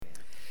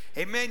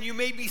Amen. You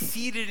may be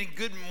seated, and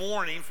good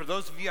morning. For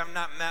those of you I've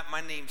not met,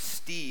 my name's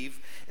Steve,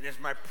 and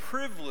it's my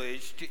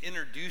privilege to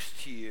introduce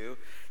to you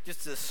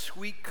just a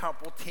sweet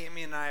couple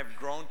Tammy and I have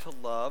grown to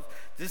love.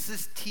 This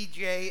is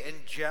TJ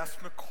and Jess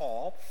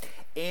McCall,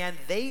 and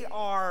they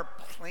are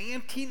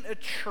planting a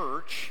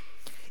church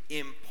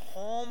in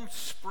Palm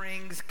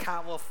Springs,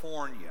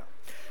 California.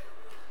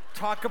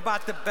 Talk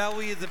about the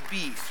belly of the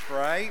beast,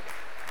 right?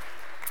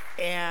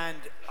 And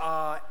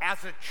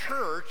as a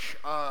church,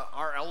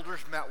 our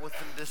elders met with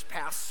them this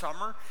past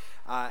summer,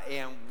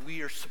 and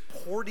we are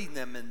supporting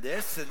them in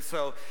this. And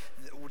so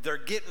they're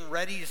getting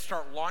ready to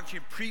start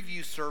launching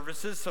preview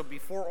services. So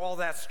before all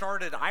that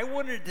started, I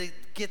wanted to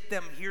get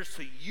them here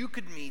so you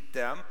could meet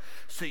them,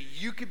 so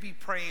you could be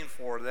praying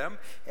for them.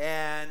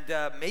 And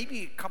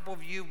maybe a couple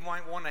of you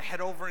might want to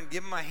head over and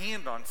give them a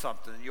hand on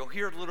something. You'll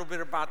hear a little bit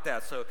about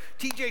that. So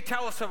TJ,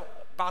 tell us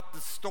about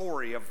the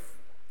story of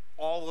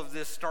all of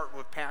this starting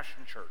with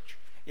Passion Church.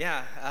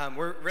 Yeah,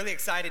 we're really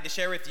excited to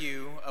share with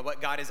you what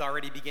God is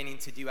already beginning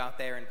to do out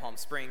there in Palm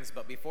Springs.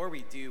 But before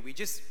we do, we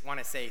just want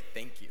to say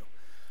thank you.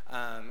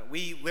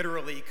 We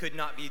literally could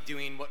not be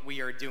doing what we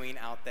are doing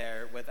out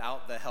there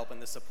without the help and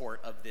the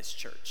support of this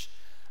church.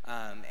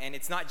 And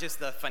it's not just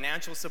the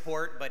financial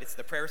support, but it's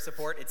the prayer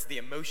support, it's the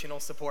emotional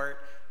support.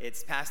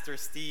 It's Pastor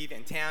Steve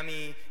and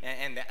Tammy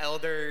and the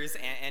elders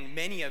and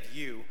many of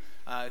you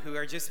who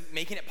are just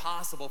making it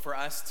possible for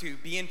us to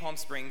be in Palm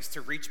Springs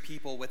to reach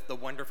people with the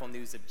wonderful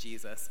news of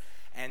Jesus.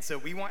 And so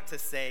we want to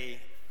say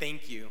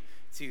thank you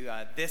to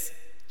this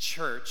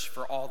church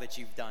for all that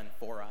you've done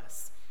for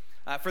us.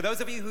 For those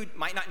of you who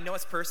might not know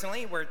us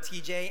personally, we're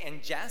TJ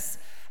and Jess,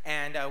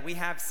 and we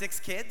have 6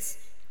 kids.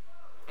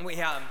 We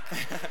have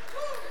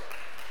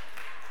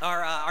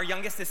our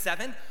youngest is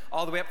 7,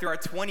 all the way up through our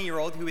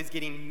 20-year-old who is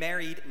getting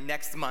married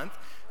next month.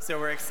 So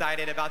we're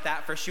excited about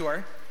that for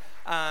sure.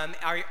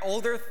 Our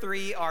older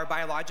 3 are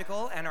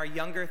biological, and our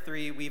younger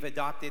 3 we've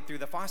adopted through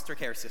the foster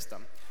care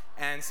system.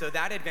 And so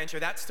that adventure,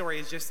 that story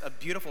is just a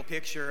beautiful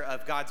picture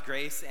of God's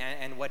grace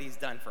and what he's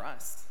done for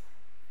us.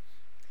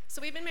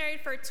 So we've been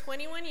married for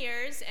 21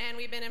 years, and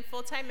we've been in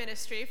full-time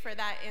ministry for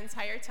that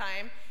entire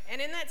time.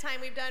 And in that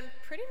time, we've done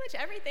pretty much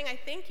everything I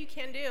think you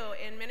can do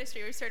in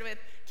ministry. We started with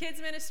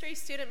kids ministry,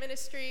 student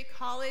ministry,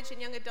 college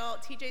and young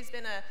adult. TJ's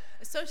been an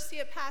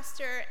associate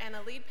pastor and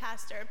a lead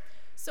pastor.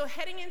 So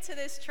heading into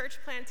this church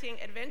planting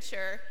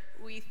adventure,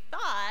 we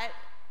thought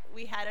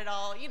we had it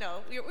all,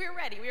 we were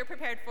ready. We were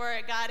prepared for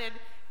it. God had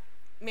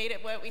made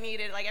it what we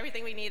needed, like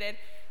everything we needed.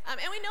 And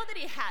we know that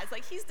he has.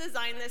 He's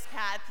designed this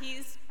path.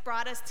 He's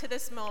brought us to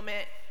this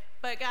moment.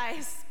 But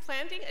guys,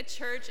 planting a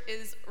church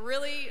is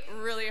really,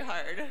 really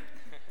hard.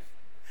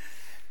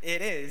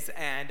 It is.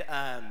 And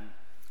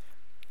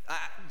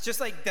just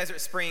like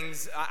Desert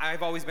Springs,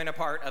 I've always been a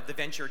part of the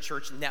Venture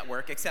Church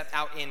Network, except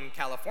out in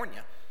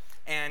California.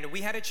 And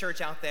we had a church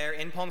out there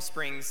in Palm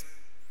Springs.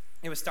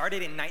 It was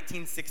started in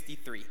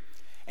 1963.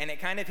 And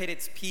it kind of hit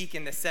its peak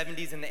in the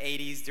 70s and the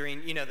 80s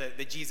during,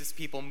 the Jesus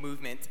People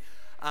movement.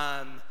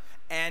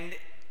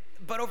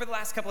 But over the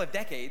last couple of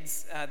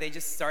decades, they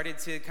just started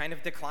to kind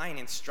of decline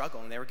and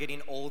struggle. And they were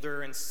getting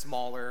older and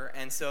smaller.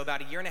 And so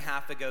about a year and a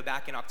half ago,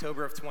 back in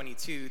October of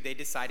 22, they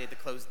decided to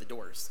close the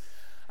doors.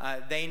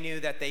 They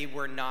knew that they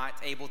were not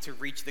able to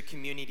reach the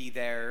community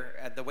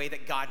there the way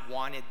that God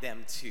wanted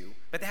them to.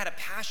 But they had a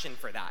passion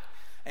for that.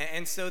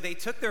 And so they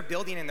took their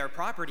building and their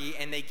property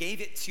and they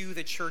gave it to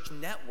the church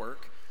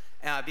network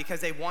because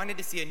they wanted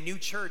to see a new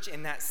church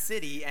in that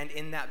city and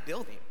in that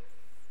building.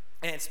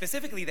 And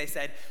specifically, they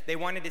said they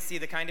wanted to see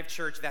the kind of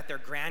church that their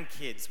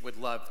grandkids would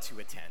love to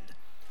attend.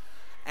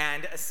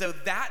 And so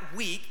that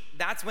week,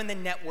 that's when the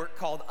network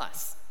called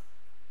us.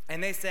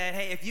 And they said,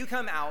 hey, if you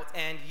come out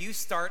and you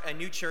start a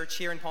new church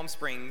here in Palm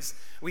Springs,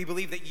 we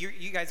believe that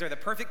you guys are the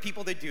perfect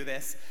people to do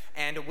this,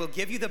 and we'll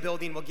give you the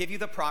building, we'll give you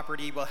the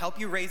property, we'll help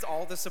you raise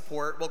all the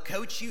support, we'll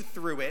coach you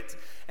through it.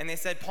 And they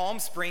said Palm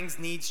Springs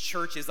needs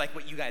churches like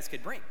what you guys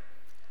could bring.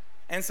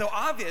 And so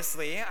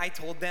obviously, I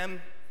told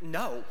them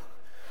no.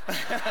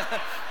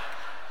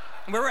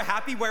 We were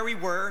happy where we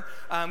were.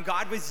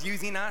 God was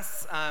using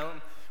us.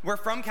 We're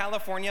from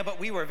California, but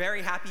we were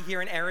very happy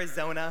here in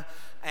Arizona.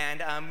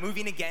 And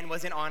moving again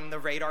wasn't on the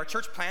radar.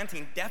 Church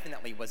planting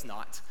definitely was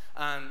not.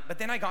 But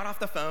then I got off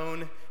the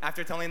phone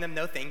after telling them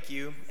no thank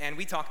you. And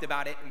we talked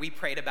about it, and we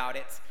prayed about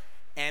it.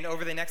 And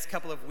over the next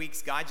couple of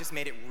weeks, God just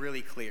made it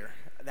really clear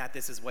that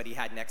this is what he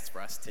had next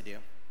for us to do.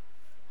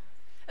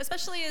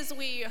 Especially as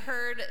we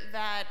heard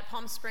that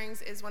Palm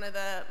Springs is one of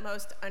the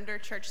most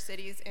under-churched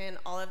cities in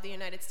all of the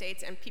United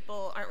States, and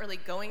people aren't really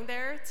going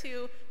there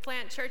to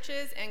plant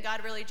churches, and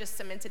God really just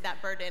cemented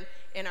that burden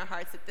in our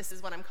hearts that this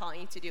is what I'm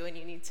calling you to do, and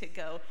you need to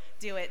go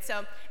do it.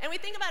 So, and we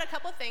think about a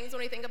couple things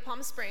when we think of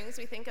Palm Springs.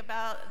 We think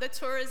about the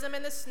tourism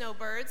and the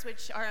snowbirds,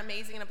 which are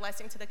amazing and a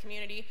blessing to the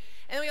community.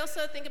 And we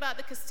also think about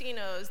the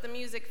casinos, the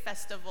music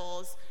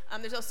festivals.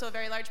 There's also a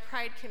very large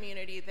pride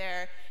community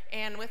there.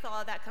 And with all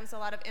of that comes a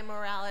lot of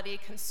immorality,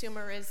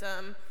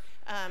 consumerism.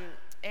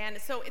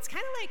 And so it's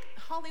kind of like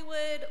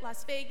Hollywood,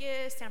 Las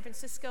Vegas, San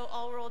Francisco,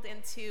 all rolled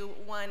into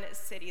one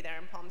city there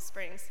in Palm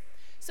Springs.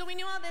 So we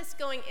knew all this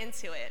going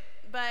into it,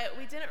 but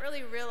we didn't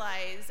really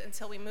realize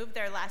until we moved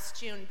there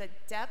last June the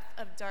depth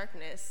of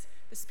darkness,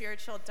 the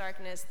spiritual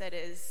darkness that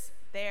is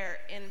there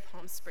in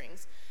Palm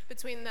Springs.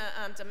 Between the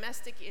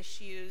domestic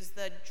issues,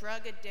 the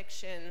drug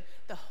addiction,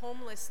 the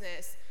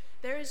homelessness,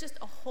 there is just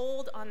a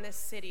hold on this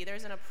city.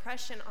 There's an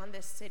oppression on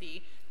this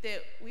city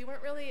that we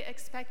weren't really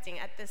expecting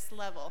at this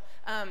level.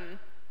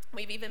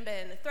 We've even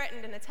been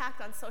threatened and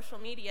attacked on social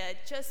media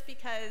just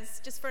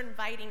for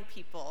inviting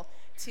people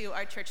to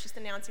our church, just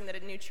announcing that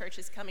a new church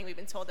is coming. We've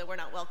been told that we're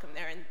not welcome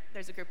there, and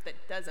there's a group that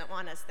doesn't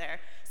want us there.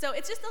 So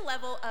it's just a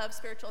level of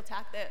spiritual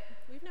attack that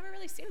we've never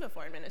really seen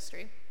before in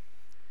ministry.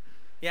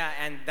 Yeah,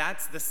 and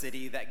that's the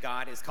city that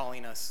God is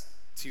calling us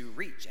to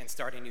reach and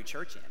start a new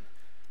church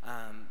in.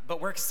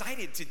 But we're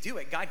excited to do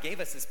it. God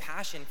gave us this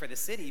passion for the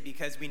city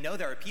because we know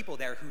there are people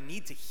there who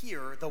need to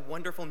hear the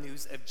wonderful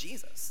news of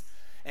Jesus.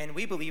 And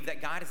we believe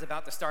that God is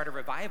about to start a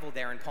revival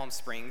there in Palm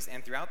Springs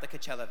and throughout the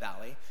Coachella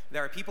Valley.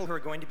 There are people who are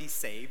going to be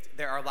saved.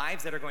 There are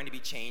lives that are going to be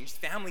changed,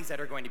 families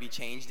that are going to be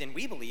changed. And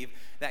we believe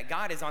that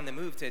God is on the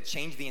move to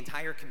change the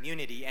entire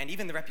community and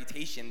even the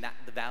reputation that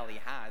the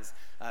valley has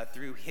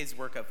through his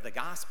work of the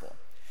gospel.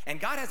 And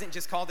God hasn't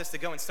just called us to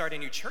go and start a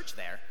new church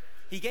there.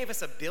 He gave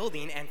us a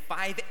building and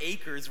 5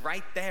 acres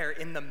right there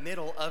in the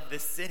middle of the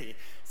city.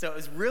 So it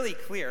was really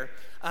clear.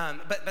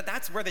 But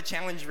that's where the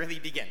challenge really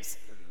begins.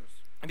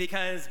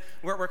 Because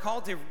we're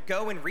called to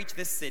go and reach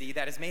this city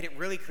that has made it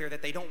really clear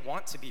that they don't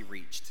want to be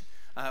reached.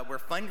 We're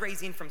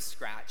fundraising from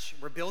scratch.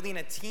 We're building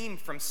a team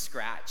from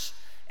scratch.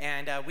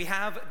 And we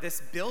have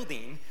this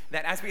building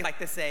that, as we like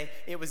to say,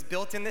 it was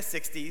built in the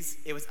 60s,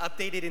 it was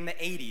updated in the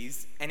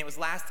 80s, and it was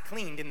last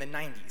cleaned in the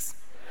 90s.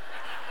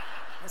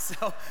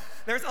 So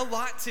there's a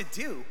lot to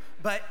do,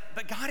 but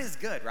God is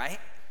good, right?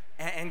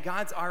 And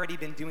God's already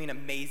been doing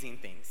amazing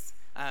things.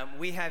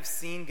 We have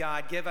seen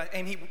God give us,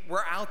 and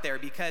we're out there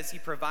because he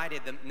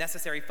provided the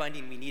necessary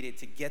funding we needed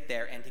to get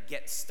there and to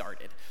get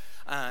started.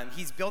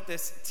 He's built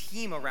this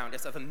team around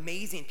us of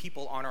amazing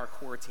people on our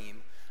core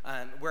team.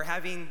 We're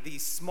having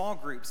these small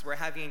groups. We're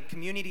having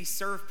community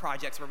serve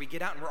projects where we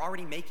get out and we're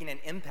already making an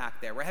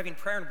impact there. We're having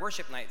prayer and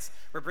worship nights.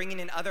 We're bringing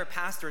in other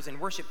pastors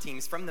and worship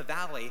teams from the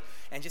valley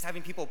and just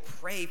having people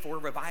pray for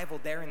revival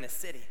there in the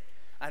city.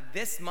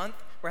 This month,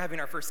 we're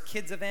having our first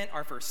kids event,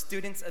 our first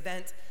students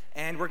event,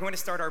 and we're going to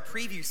start our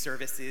preview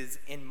services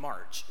in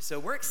March. So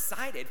we're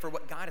excited for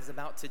what God is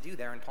about to do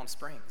there in Palm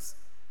Springs.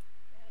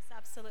 Yes,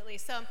 absolutely.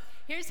 So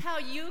here's how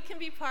you can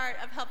be part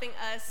of helping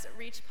us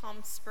reach Palm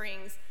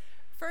Springs.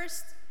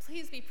 First,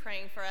 please be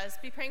praying for us.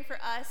 Be praying for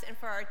us and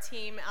for our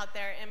team out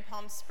there in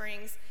Palm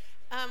Springs.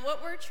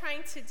 What we're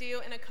trying to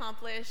do and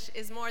accomplish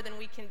is more than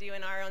we can do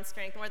in our own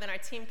strength, more than our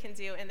team can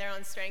do in their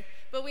own strength.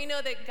 But we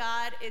know that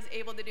God is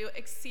able to do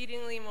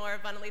exceedingly more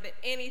abundantly than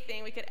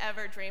anything we could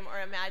ever dream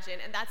or imagine.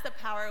 And that's the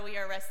power we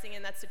are resting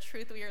in. That's the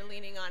truth we are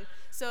leaning on.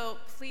 So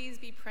please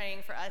be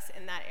praying for us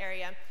in that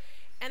area.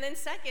 And then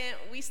second,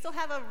 we still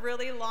have a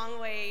really long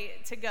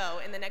way to go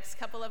in the next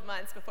couple of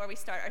months before we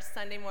start our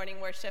Sunday morning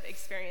worship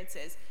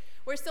experiences.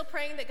 We're still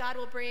praying that God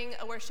will bring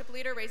a worship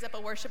leader, raise up a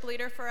worship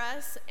leader for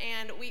us,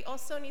 and we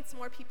also need some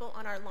more people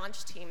on our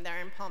launch team there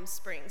in Palm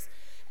Springs.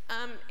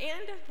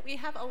 And we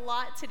have a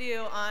lot to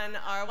do on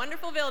our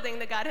wonderful building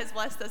that God has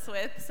blessed us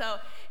with. So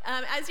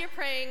as you're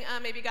praying,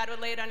 maybe God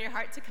would lay it on your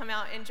heart to come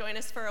out and join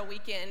us for a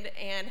weekend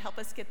and help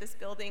us get this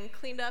building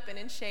cleaned up and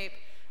in shape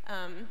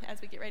as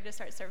we get ready to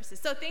start services.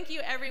 So thank you,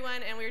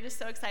 everyone, and we're just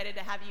so excited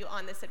to have you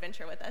on this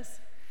adventure with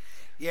us.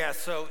 Yeah,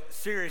 so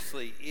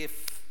seriously,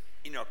 if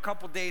a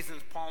couple days in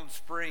Palm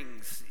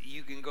Springs,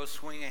 you can go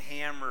swing a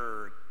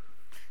hammer,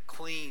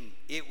 clean,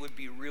 it would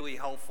be really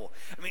helpful.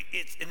 I mean,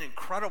 it's an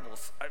incredible,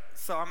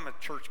 so I'm a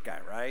church guy,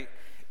 right?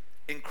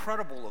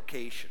 Incredible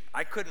location.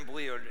 I couldn't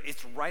believe it.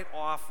 It's right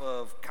off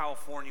of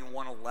California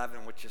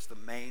 111, which is the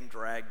main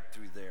drag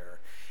through there,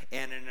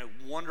 and in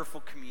a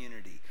wonderful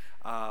community.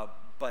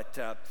 But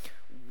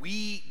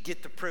we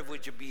get the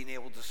privilege of being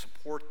able to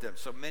support them.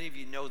 So many of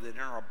you know that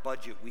in our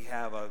budget, we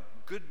have a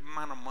good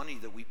amount of money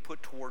that we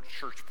put towards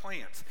church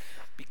plants.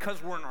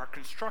 Because we're in our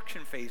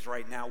construction phase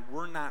right now,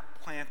 we're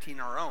not planting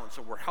our own.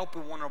 So we're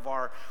helping one of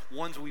our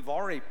ones we've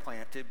already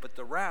planted, but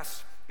the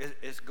rest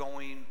is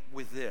going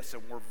with this.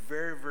 And we're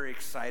very, very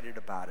excited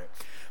about it.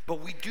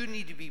 But we do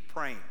need to be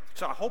praying.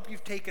 So I hope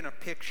you've taken a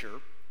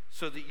picture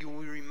so that you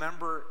will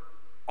remember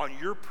on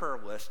your prayer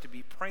list to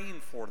be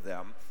praying for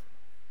them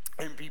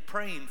and be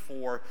praying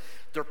for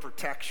their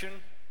protection.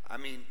 I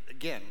mean,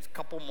 again, a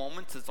couple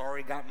moments, it's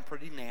already gotten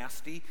pretty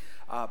nasty.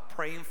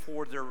 Praying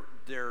for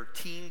their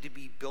team to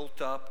be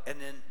built up, and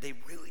then they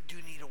really do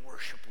need a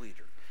worship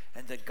leader,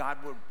 and that God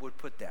would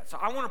put that. So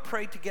I want to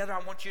pray together.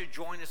 I want you to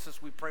join us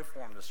as we pray for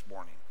them this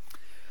morning.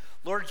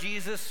 Lord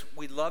Jesus,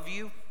 we love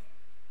you.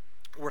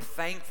 We're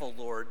thankful,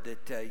 Lord,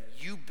 that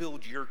you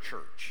build your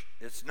church.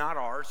 It's not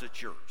ours,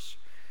 it's yours.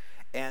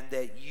 And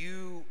that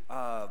you,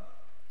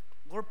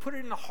 Lord, put it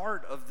in the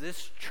heart of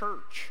this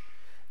church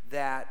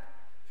that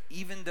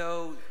even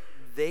though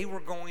they were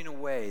going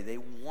away, they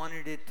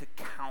wanted it to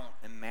count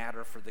and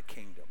matter for the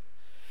kingdom.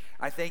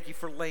 I thank you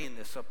for laying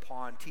this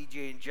upon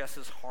TJ and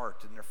Jess's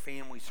heart and their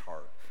family's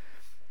heart.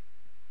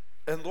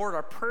 And Lord,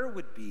 our prayer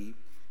would be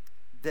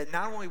that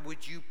not only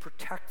would you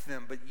protect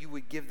them, but you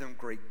would give them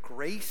great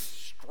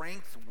grace,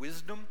 strength,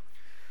 wisdom.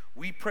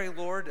 We pray,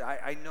 Lord,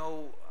 I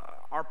know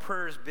our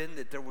prayer has been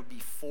that there would be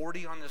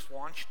 40 on this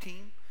launch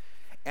team,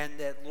 and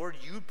that, Lord,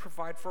 you would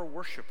provide for a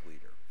worship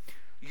leader.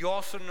 You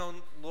also know,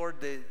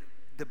 Lord,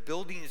 the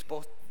building is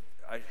both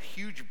a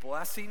huge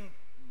blessing,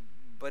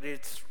 but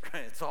it's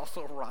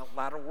also a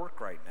lot of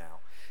work right now.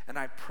 And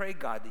I pray,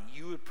 God, that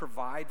you would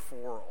provide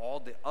for all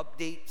the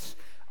updates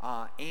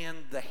and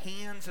the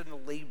hands and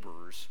the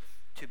laborers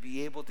to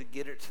be able to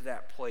get it to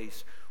that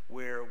place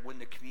where when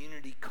the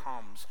community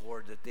comes,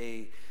 Lord, that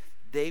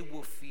they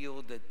will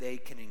feel that they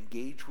can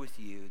engage with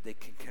you, they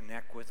can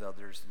connect with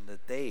others, and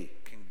that they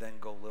can then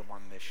go live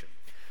on mission.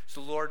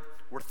 So, Lord,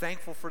 we're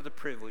thankful for the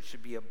privilege to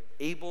be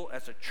able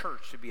as a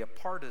church to be a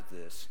part of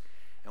this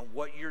and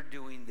what you're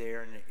doing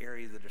there in an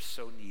area that is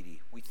so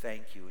needy. We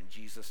thank you in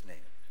Jesus'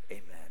 name.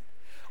 Amen.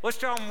 Let's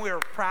tell them we're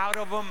proud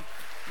of them.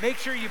 Make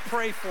sure you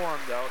pray for them,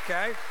 though,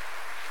 okay?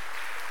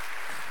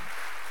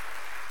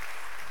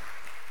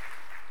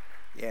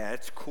 Yeah,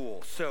 it's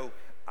cool. So,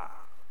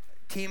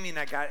 Tammy and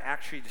I got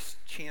actually the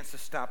chance to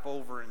stop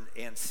over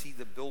and see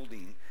the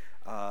building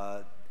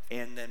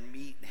and then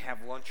meet and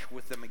have lunch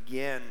with them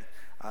again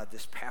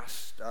this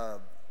past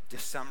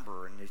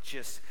December. And it's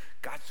just,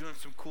 God's doing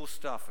some cool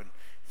stuff, and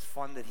it's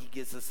fun that he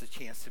gives us a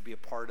chance to be a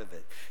part of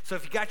it. So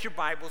if you got your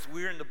Bibles,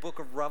 we're in the book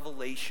of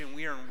Revelation.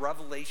 We are in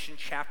Revelation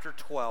chapter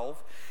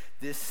 12.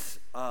 This,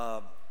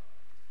 we're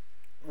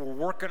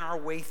working our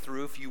way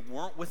through. If you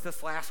weren't with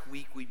us last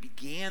week, we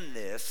began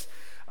this.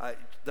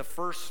 The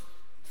first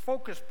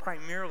focus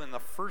primarily on the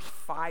first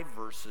 5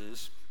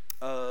 verses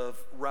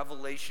of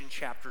Revelation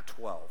chapter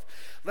 12.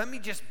 Let me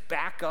just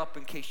back up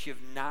in case you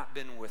have not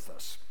been with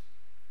us.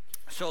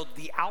 So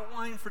the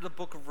outline for the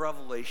book of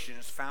Revelation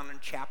is found in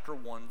chapter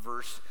 1,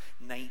 verse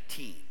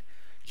 19.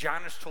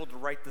 John is told to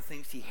write the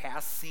things he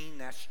has seen,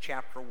 that's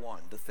chapter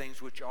 1. The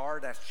things which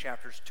are, that's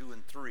chapters 2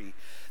 and 3.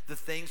 The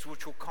things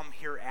which will come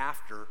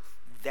hereafter,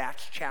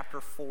 that's chapter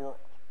 4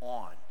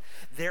 on.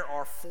 There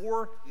are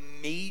 4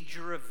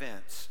 major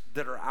events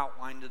that are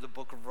outlined in the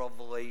book of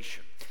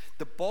Revelation.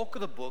 The bulk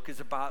of the book is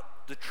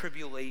about the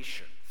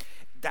tribulation.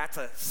 That's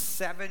a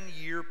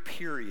 7-year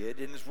period,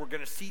 and as we're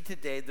going to see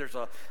today, there's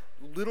a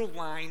little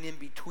line in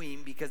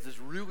between because it's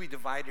really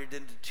divided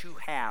into 2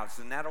 halves,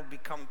 and that'll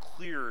become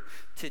clear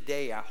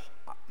today,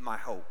 my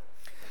hope.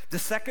 The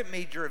second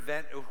major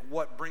event is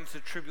what brings the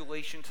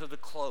tribulation to the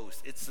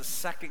close. It's the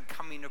second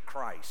coming of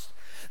Christ.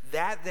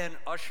 That then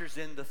ushers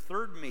in the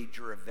third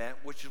major event,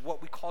 which is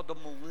what we call the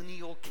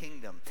millennial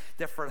kingdom.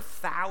 That for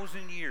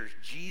 1,000 years,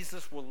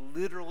 Jesus will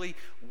literally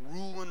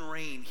rule and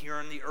reign here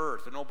on the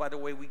earth. And oh, by the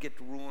way, we get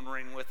to rule and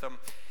reign with him.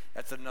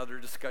 That's another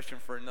discussion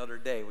for another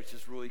day, which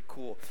is really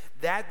cool.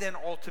 That then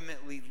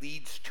ultimately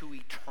leads to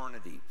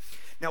eternity.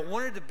 Now,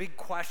 one of the big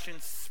questions,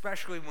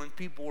 especially when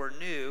people are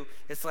new,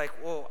 it's like,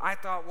 well, I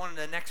thought one of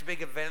the next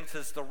big events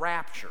is the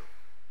rapture.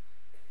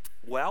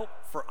 Well,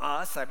 for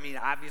us, I mean,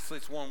 obviously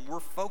it's one we're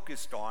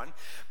focused on,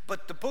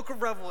 but the book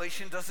of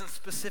Revelation doesn't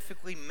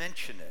specifically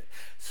mention it.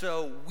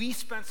 So we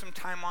spent some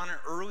time on it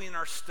early in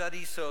our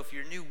study, so if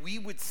you're new, we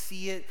would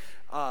see it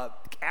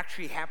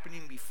actually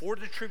happening before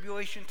the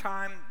tribulation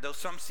time, though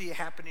some see it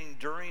happening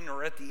during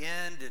or at the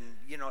end, and,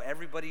 you know,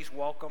 everybody's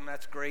welcome,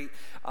 that's great.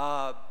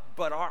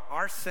 But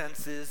our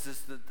sense is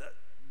that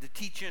the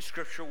teaching of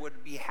Scripture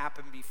would be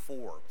happen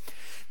before.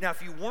 Now,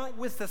 if you weren't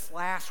with us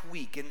last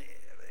week, and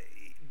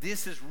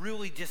this is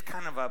really just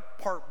kind of a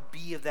part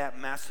B of that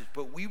message,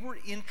 but we were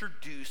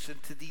introduced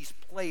into these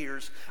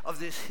players of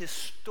this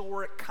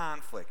historic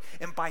conflict.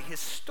 And by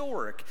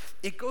historic,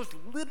 it goes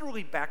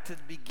literally back to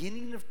the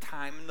beginning of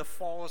time and the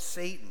fall of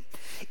Satan.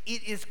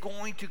 It is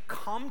going to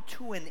come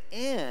to an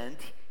end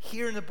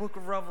here in the book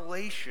of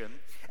Revelation,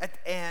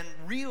 and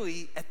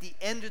really at the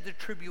end of the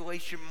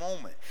tribulation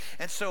moment.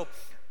 And so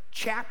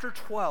chapter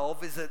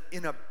 12 is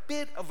in a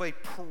bit of a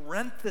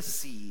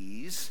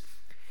parenthesis.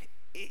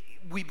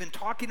 We've been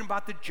talking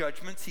about the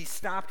judgments.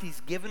 He's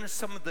given us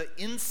some of the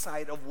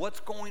insight of what's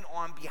going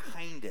on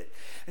behind it.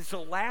 And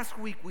so last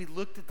week we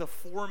looked at the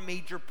 4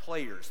 major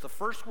players. The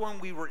first one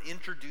we were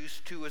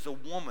introduced to is a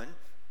woman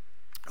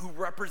who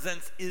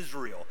represents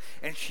Israel,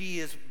 and she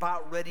is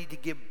about ready to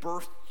give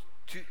birth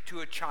to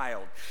a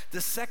child.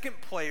 The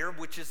second player,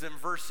 which is in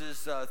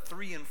verses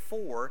 3 and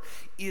 4,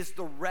 is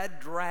the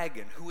red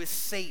dragon, who is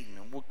Satan.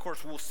 And of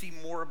course, we'll see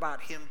more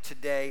about him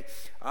today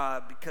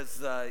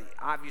because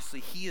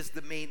obviously he is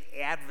the main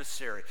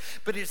adversary.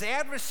 But his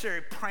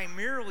adversary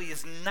primarily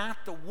is not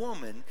the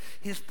woman.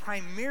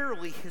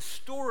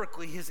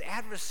 Historically, his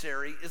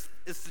adversary is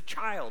the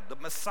child, the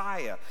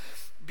Messiah.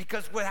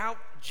 Because without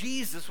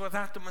Jesus,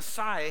 without the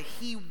Messiah,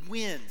 he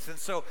wins. And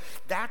so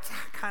that's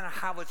kind of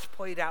how it's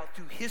played out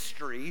through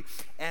history.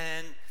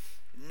 And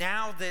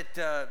now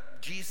that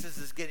Jesus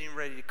is getting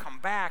ready to come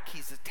back,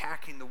 he's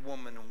attacking the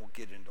woman, and we'll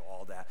get into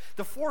all that.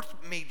 The fourth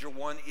major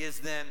one is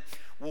then,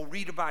 we'll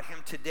read about him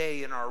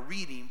today in our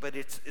reading, but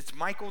it's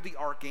Michael the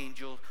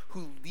archangel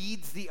who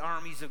leads the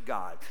armies of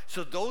God.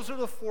 So those are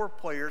the four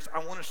players.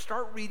 I want to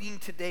start reading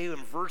today in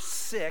verse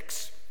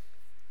 6,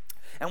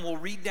 and we'll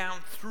read down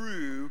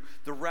through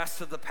the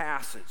rest of the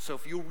passage. So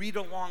if you'll read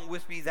along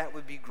with me, that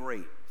would be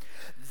great.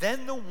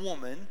 Then the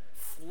woman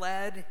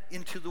fled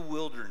into the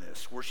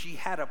wilderness, where she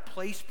had a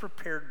place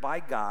prepared by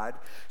God,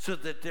 so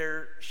that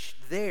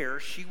there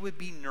she would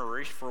be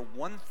nourished for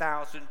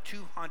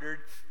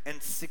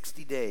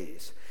 1,260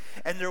 days.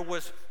 And there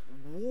was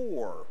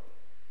war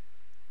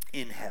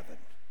in heaven.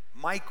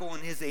 Michael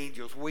and his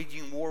angels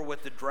waging war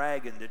with the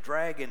dragon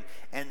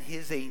and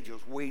his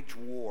angels waged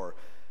war.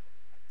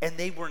 And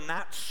they were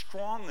not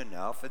strong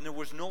enough, and there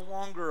was no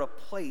longer a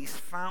place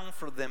found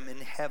for them in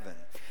heaven.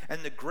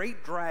 And the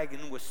great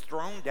dragon was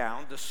thrown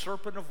down, the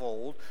serpent of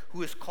old,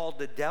 who is called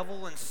the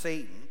devil and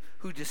Satan,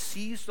 who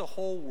deceives the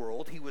whole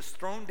world. He was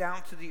thrown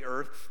down to the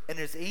earth, and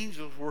his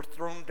angels were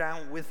thrown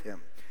down with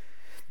him.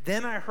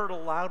 Then I heard a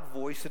loud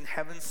voice in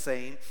heaven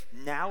saying,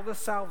 "Now the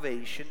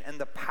salvation and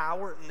the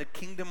power and the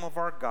kingdom of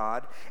our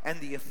God and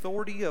the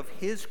authority of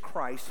his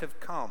Christ have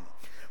come.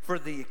 For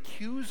the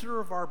accuser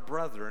of our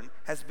brethren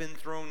has been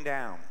thrown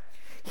down,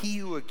 he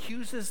who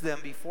accuses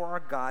them before our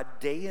God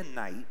day and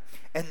night,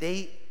 and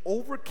they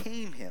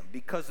overcame him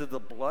because of the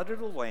blood of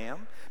the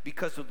Lamb,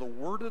 because of the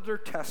word of their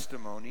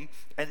testimony,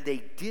 and they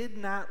did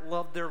not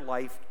love their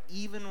life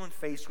even when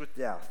faced with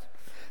death.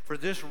 For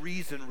this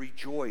reason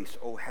rejoice,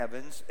 O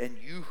heavens, and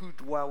you who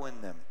dwell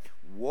in them.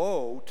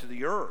 Woe to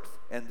the earth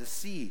and the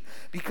sea,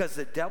 because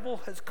the devil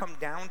has come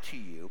down to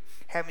you,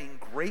 having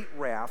great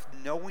wrath,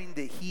 knowing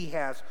that he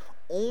has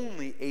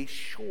only a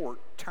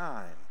short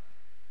time."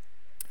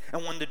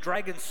 And when the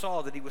dragon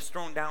saw that he was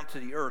thrown down to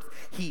the earth,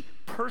 he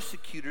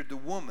persecuted the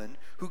woman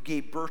who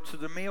gave birth to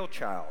the male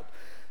child.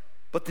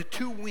 But the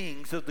two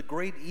wings of the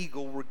great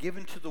eagle were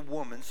given to the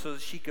woman so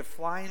that she could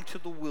fly into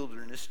the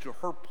wilderness to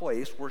her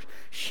place, where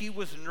she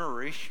was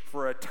nourished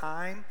for a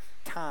time,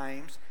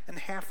 times, and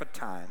half a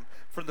time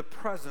from the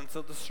presence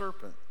of the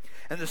serpent.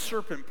 And the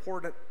serpent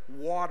poured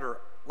water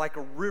like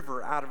a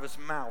river out of his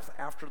mouth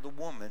after the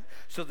woman,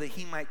 so that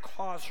he might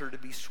cause her to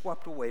be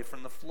swept away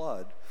from the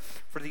flood.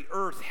 For the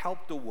earth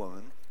helped the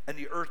woman, and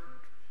the earth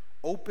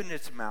opened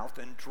its mouth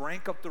and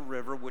drank up the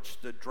river which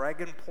the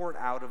dragon poured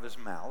out of his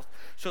mouth.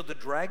 So the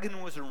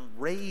dragon was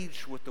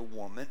enraged with the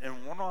woman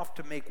and went off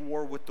to make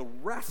war with the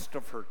rest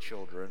of her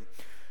children,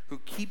 who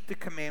keep the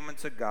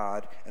commandments of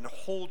God and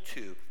hold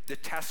to the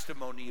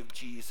testimony of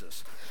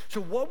Jesus.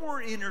 So what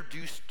we're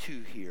introduced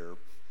to here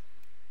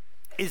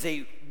is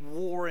a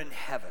war in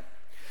heaven.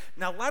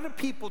 Now, a lot of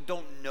people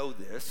don't know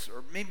this,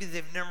 or maybe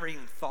they've never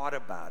even thought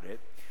about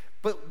it,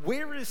 but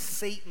where is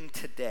Satan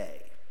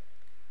today?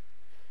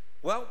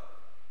 Well,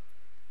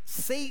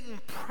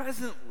 Satan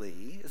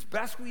presently, as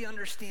best we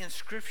understand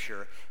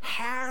Scripture,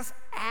 has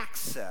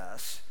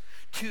access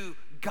to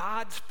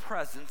God's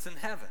presence in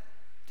heaven.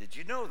 Did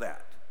you know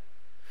that?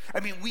 I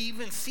mean, we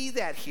even see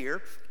that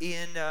here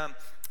in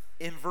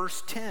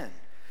verse 10.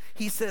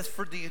 He says,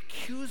 "For the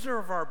accuser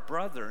of our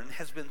brethren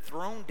has been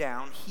thrown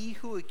down, he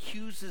who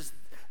accuses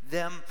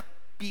them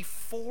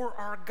before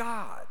our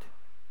God."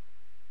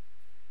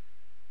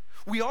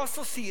 We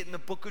also see it in the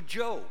book of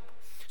Job.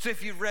 So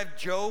if you've read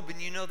Job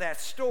and you know that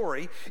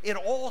story, it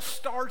all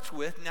starts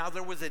with, now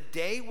there was a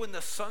day when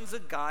the sons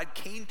of God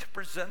came to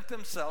present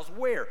themselves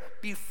where?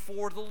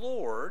 Before the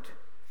Lord,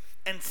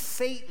 and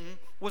Satan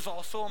was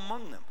also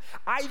among them.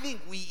 I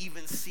think we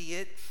even see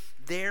it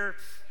there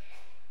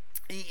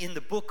in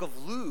the book of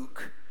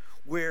Luke,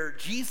 where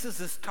Jesus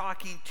is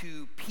talking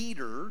to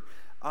Peter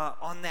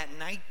on that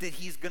night that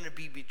he's going to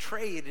be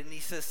betrayed, and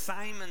he says,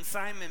 "Simon,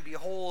 Simon,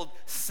 behold,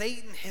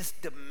 Satan has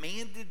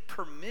demanded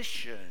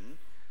permission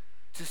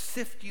to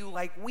sift you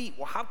like wheat."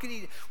 Well, how can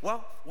he?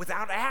 Well,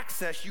 without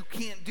access, you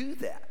can't do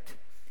that.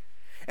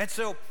 And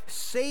so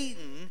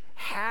Satan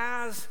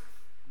has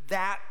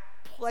that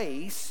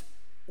place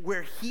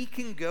where he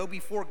can go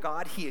before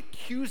God. He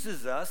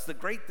accuses us. The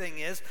great thing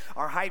is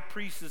our high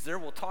priest is there.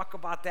 We'll talk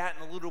about that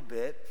in a little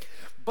bit.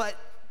 But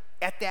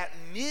at that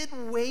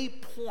midway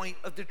point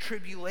of the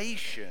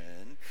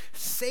tribulation,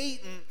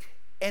 Satan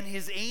and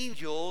his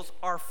angels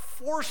are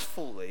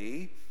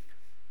forcefully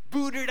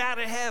booted out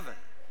of heaven.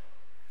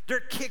 They're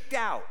kicked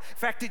out. In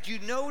fact, did you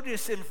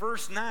notice in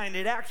verse 9,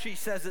 it actually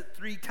says it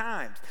 3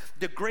 times.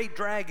 The great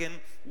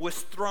dragon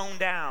was thrown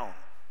down.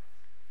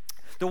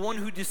 The one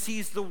who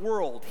deceives the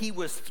world, he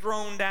was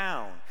thrown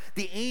down.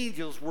 The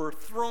angels were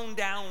thrown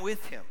down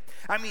with him.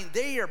 I mean,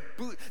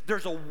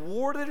 there's a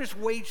war that is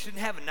waged in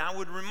heaven. Now, I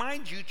would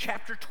remind you,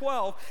 chapter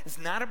 12 is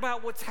not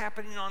about what's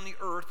happening on the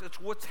earth. It's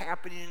what's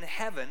happening in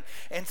heaven.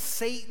 And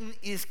Satan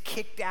is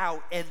kicked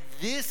out. And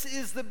this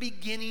is the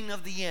beginning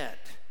of the end.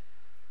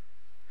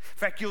 In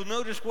fact, you'll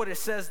notice what it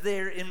says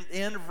there in the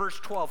end of verse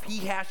 12.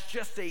 He has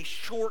just a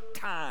short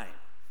time.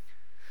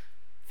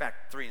 In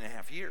fact,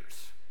 3.5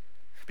 years.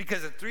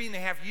 Because in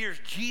 3.5 years,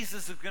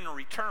 Jesus is going to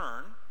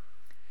return,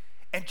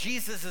 And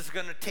Jesus is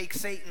going to take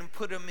Satan and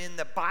put him in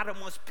the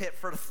bottomless pit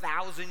for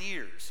 1,000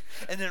 years.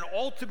 And then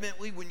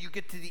ultimately, when you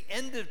get to the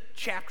end of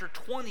chapter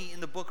 20 in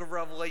the book of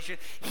Revelation,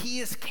 he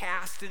is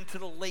cast into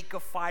the lake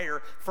of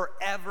fire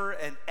forever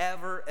and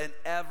ever and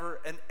ever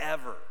and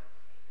ever.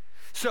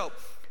 So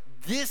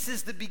this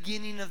is the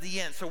beginning of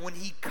the end. So when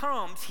he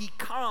comes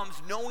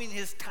knowing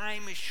his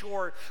time is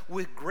short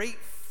with great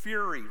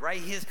fury,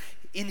 right?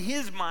 In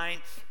his mind,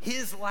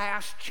 his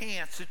last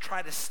chance to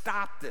try to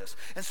stop this.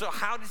 And so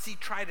how does he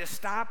try to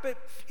stop it?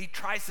 He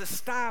tries to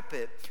stop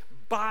it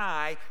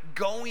by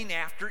going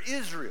after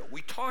Israel.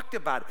 We talked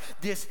about it,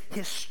 this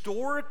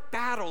historic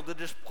battle that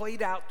is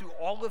played out through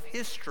all of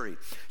history.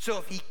 So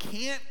if he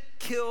can't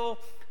kill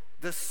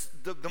the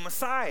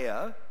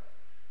Messiah,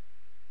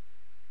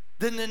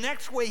 then the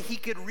next way he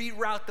could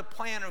reroute the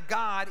plan of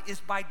God is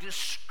by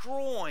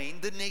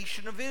destroying the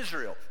nation of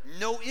Israel.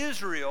 No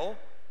Israel,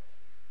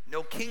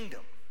 no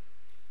kingdom.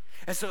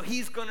 And so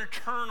he's going to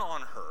turn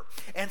on her.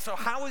 And so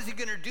how is he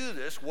going to do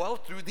this? Well,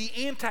 through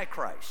the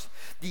Antichrist.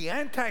 The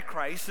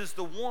Antichrist is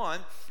the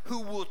one who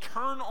will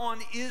turn on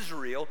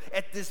Israel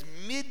at this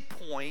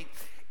midpoint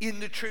in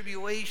the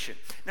tribulation.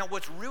 Now,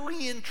 what's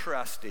really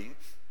interesting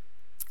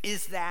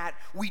is that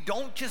we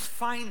don't just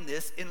find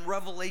this in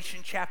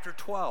Revelation chapter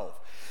 12,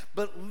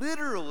 but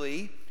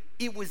literally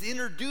it was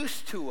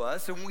introduced to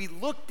us and we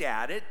looked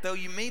at it, though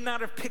you may not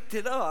have picked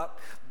it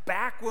up,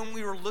 back when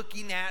we were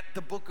looking at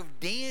the book of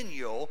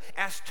Daniel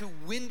as to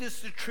when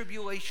does the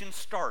tribulation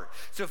start.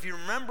 So if you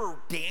remember,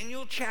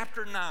 Daniel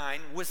chapter 9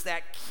 was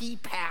that key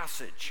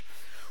passage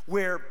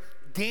where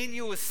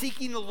Daniel is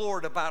seeking the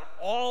Lord about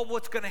all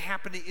what's going to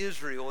happen to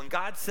Israel. And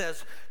God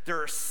says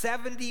there are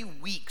 70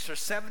 weeks or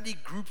 70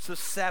 groups of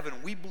 7.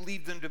 We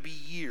believe them to be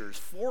years,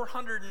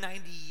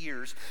 490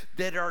 years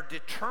that are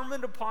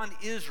determined upon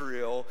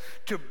Israel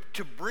to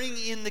bring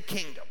in the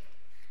kingdom.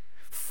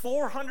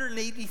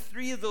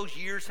 483 of those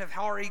years have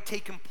already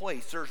taken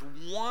place. There's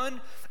one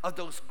of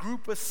those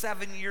group of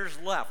 7 years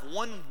left,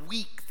 1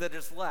 week that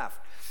is left.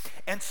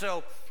 And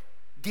so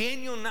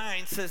Daniel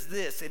 9 says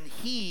this, and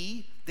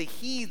the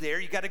he there,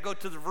 you got to go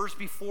to the verse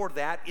before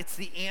that. It's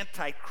the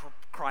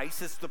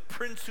Antichrist. It's the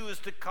prince who is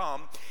to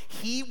come.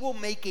 He will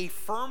make a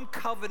firm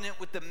covenant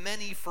with the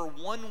many for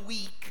 1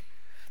 week.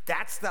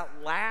 That's that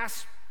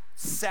last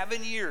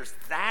 7 years.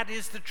 That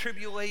is the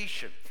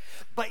tribulation.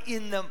 But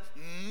in the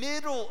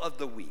middle of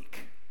the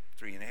week,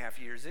 3.5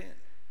 years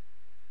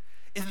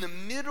in the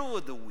middle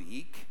of the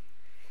week,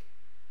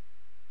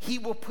 he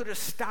will put a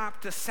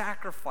stop to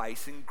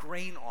sacrifice and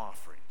grain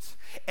offerings.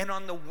 And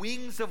on the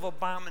wings of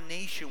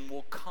abomination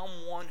will come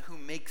one who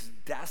makes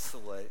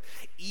desolate,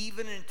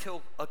 even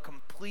until a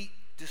complete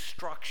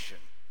destruction.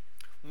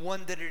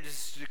 One that it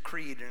is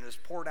decreed and is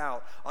poured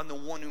out on the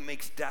one who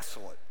makes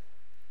desolate.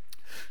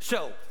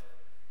 So,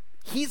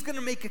 he's going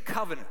to make a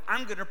covenant.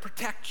 I'm going to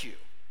protect you.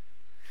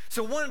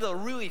 So one of the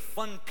really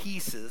fun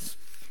pieces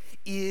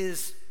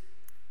is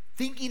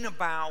thinking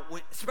about,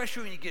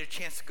 especially when you get a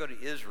chance to go to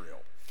Israel,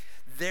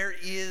 there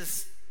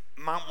is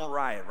Mount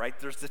Moriah, right?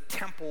 There's the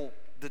Temple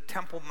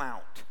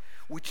Mount,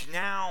 which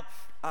now,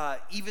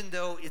 even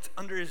though it's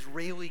under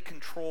Israeli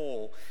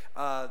control,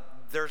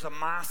 there's a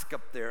mosque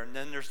up there, and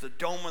then there's the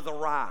Dome of the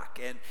Rock,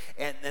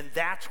 and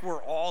that's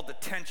where all the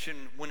tension,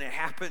 when it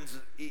happens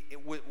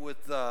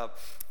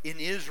in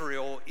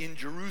Israel, in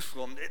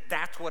Jerusalem,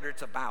 that's what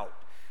it's about.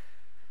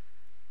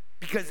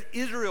 Because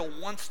Israel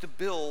wants to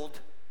build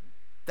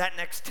that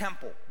next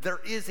temple. There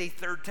is a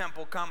third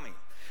temple coming.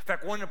 In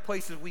fact, one of the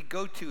places we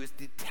go to is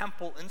the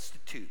Temple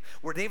Institute,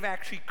 where they've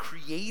actually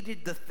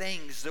created the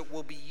things that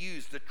will be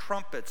used, the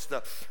trumpets,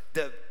 the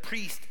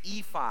priest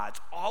ephods,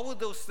 all of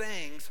those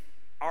things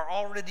are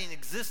already in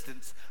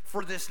existence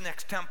for this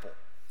next temple.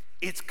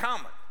 It's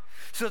coming.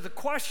 So the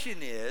question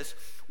is,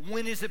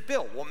 when is it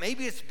built? Well,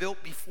 maybe it's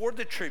built before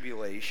the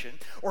tribulation,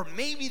 or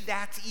maybe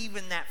that's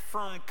even that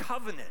firm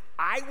covenant.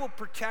 I will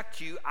protect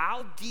you.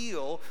 I'll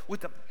deal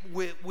with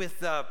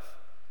the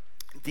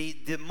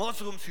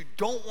Muslims who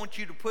don't want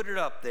you to put it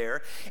up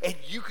there, and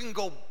you can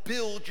go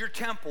build your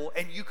temple,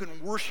 and you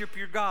can worship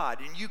your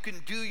God, and you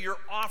can do your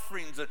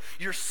offerings, and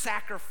your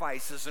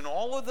sacrifices, and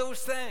all of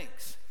those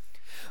things.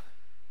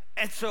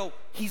 And so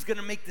he's going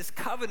to make this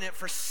covenant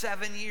for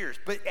 7 years.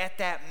 But at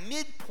that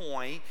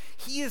midpoint,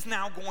 he is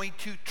now going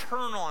to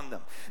turn on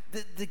them.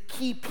 The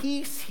key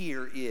piece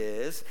here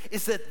is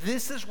that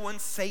this is when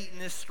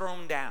Satan is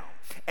thrown down.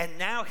 And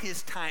now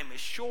his time is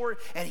short,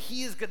 and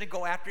he is going to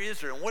go after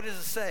Israel. And what does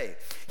it say?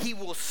 He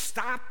will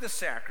stop the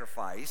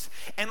sacrifice,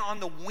 and on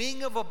the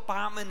wing of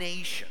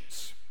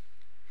abominations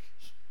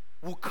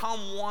will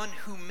come one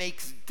who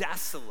makes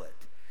desolate,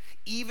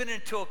 even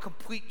until a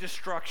complete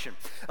destruction.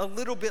 A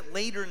little bit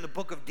later in the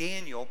book of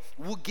Daniel,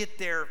 we'll get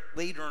there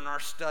later in our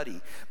study,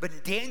 but in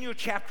Daniel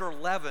chapter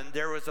 11,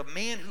 there was a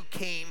man who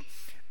came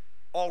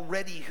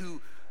already,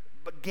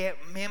 a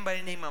man by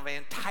the name of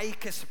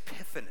Antiochus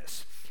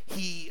Epiphanes.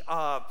 He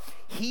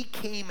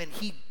came and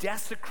he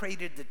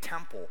desecrated the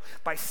temple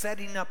by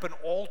setting up an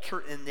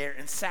altar in there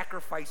and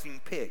sacrificing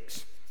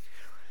pigs.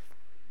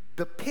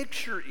 the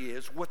picture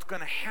is what's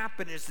going to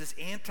happen is this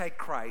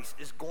Antichrist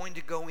is going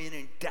to go in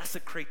and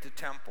desecrate the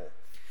temple.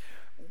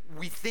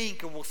 We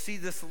think, and we'll see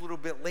this a little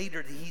bit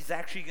later, that he's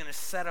actually going to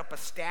set up a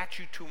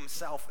statue to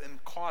himself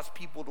and cause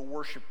people to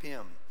worship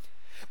him.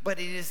 But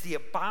it is the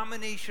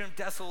abomination of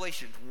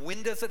desolation.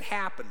 When does it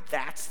happen?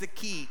 That's the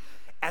key.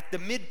 At the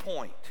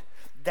midpoint.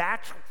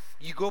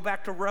 You go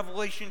back to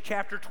Revelation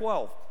chapter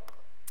 12.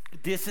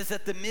 This is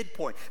at the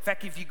midpoint. In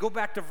fact, if you go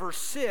back to verse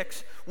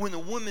 6, when the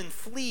woman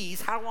flees,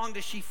 how long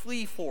does she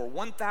flee for?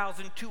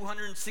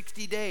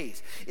 1,260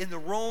 days. In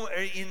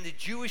the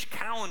Jewish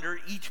calendar,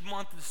 each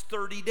month is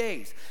 30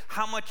 days.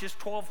 How much is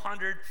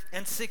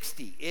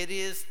 1,260? It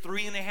is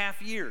 3.5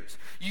 years.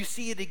 You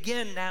see it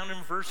again down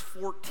in verse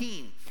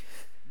 14.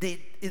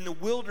 In the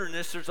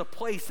wilderness, there's a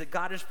place that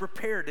God has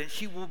prepared, and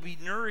she will be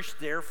nourished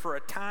there for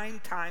a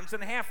time, times,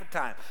 and a half a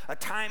time. A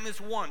time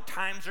is 1,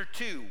 times are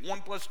 2.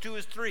 1 plus 2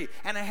 is 3,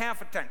 and a half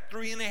a time,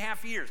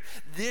 3.5 years.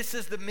 This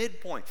is the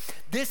midpoint.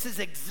 This is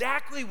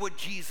exactly what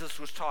Jesus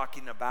was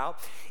talking about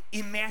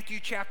in Matthew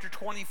chapter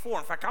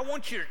 24. In fact, I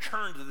want you to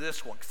turn to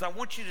this one because I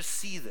want you to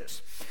see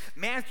this.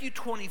 Matthew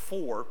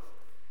 24.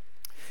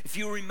 If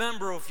you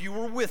remember, if you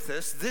were with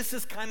us, this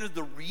is kind of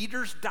the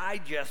Reader's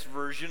Digest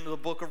version of the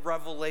book of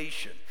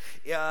Revelation.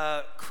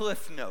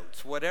 Cliff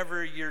Notes,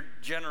 whatever your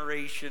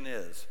generation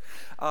is.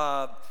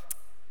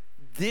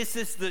 This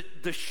is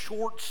the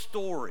short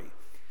story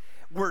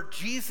where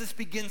Jesus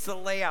begins to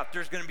lay out.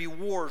 There's going to be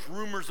wars,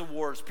 rumors of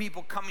wars,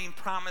 people coming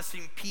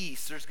promising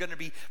peace. There's going to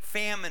be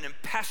famine and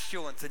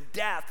pestilence and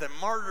death and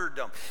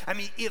martyrdom. I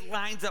mean, it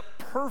lines up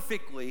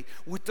perfectly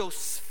with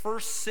those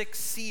first 6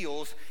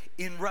 seals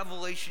in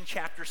Revelation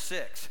chapter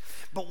 6.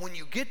 But when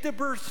you get to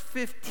verse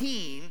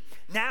 15,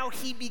 now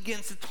he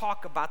begins to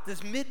talk about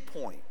this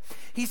midpoint.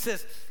 He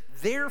says,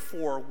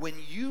 therefore, when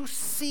you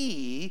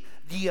see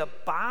the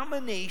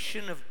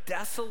abomination of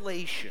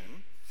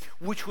desolation,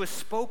 which was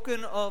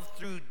spoken of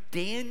through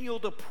Daniel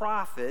the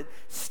prophet,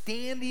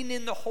 standing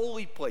in the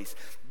holy place.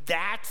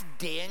 That's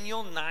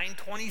Daniel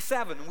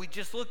 9:27 we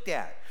just looked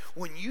at.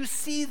 When you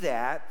see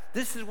that,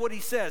 this is what he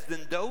says.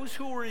 Then those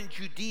who are in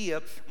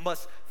Judea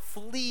must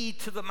flee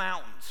to the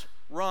mountains.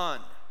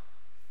 Run.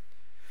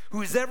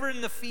 Who's ever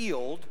in the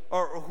field,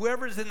 or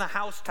whoever's in the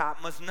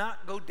housetop, must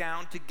not go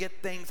down to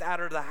get things out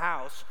of the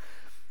house.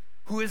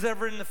 Who is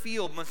ever in the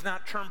field must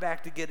not turn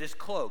back to get his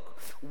cloak.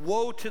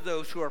 Woe to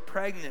those who are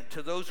pregnant,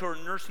 to those who are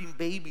nursing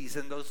babies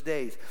in those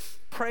days.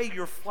 Pray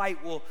your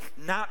flight will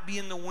not be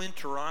in the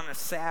winter on a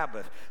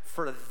Sabbath,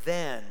 for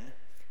then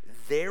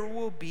there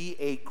will be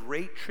a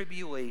great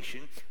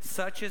tribulation,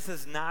 such as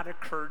has not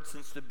occurred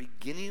since the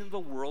beginning of the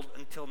world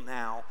until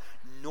now,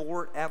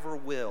 nor ever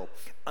will.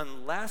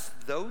 Unless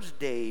those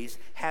days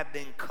have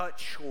been cut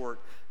short,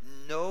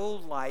 no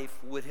life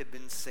would have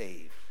been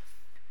saved.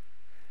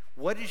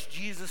 What is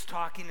Jesus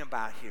talking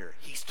about here?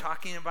 He's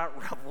talking about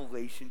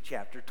Revelation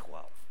chapter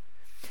 12.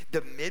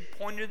 The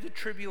midpoint of the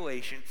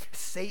tribulation,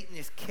 Satan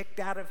is kicked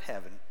out of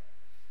heaven,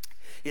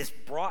 is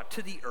brought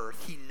to the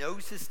earth. He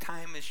knows his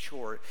time is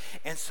short,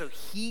 and so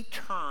he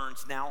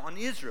turns now on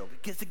Israel.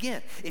 Because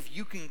again, if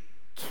you can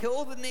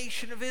kill the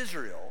nation of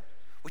Israel,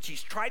 which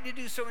he's tried to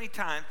do so many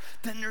times,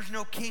 then there's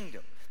no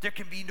kingdom. There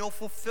can be no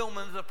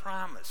fulfillment of the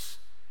promise.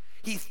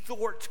 He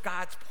thwarts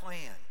God's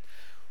plan.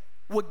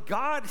 What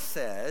God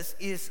says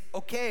is,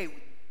 okay,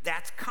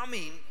 that's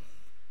coming,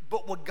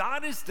 but what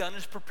God has done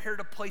is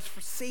prepared a place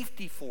for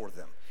safety for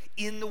them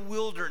in the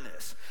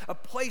wilderness, a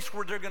place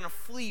where they're going to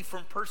flee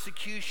from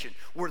persecution,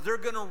 where they're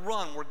going to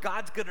run, where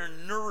God's going to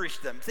nourish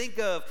them. Think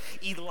of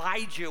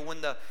Elijah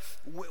when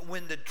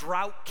the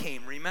drought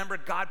came. Remember,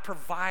 God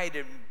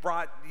provided,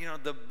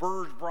 the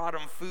birds brought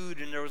them food,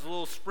 and there was a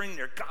little spring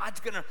there.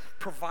 God's going to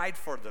provide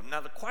for them.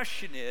 Now the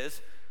question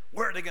is,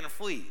 where are they going to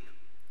flee?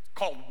 It's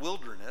called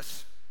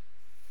wilderness.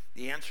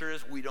 The answer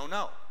is we don't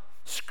know.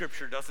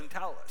 Scripture doesn't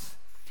tell us.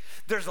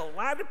 There's a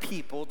lot of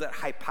people that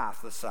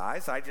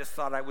hypothesize. I just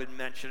thought I would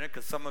mention it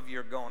because some of you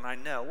are going, I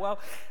know. Well,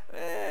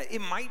 it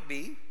might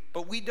be,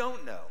 but we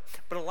don't know.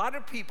 But a lot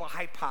of people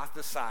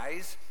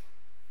hypothesize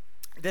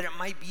that it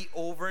might be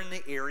over in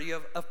the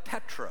area of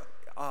Petra.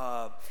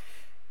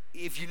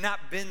 If you've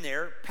not been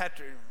there,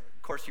 Petra,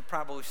 of course, you've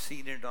probably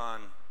seen it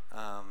on,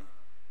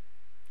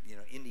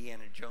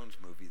 Indiana Jones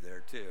movie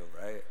there too,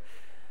 right?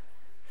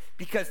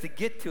 Because to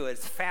get to it,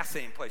 it's a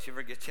fascinating place. If you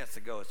ever get a chance to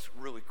go, it's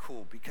really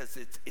cool because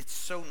it's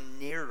so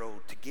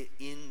narrow to get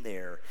in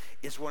there.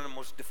 It's one of the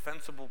most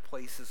defensible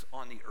places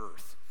on the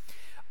earth.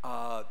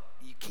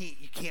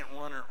 You can't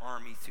run an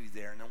army through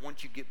there. And then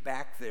once you get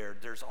back there,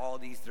 there's all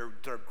these,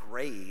 they're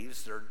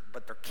graves,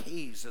 but they're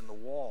caves in the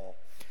wall.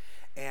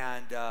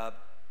 And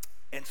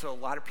so a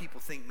lot of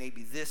people think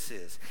maybe this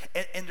is.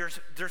 And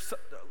there's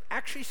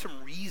actually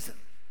some reason.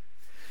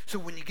 So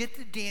when you get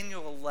to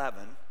Daniel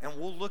 11, and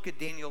we'll look at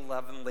Daniel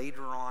 11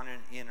 later on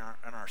in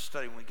our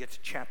study when we get to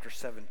chapter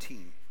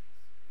 17.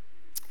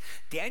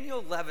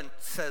 Daniel 11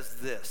 says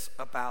this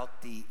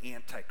about the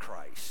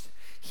Antichrist.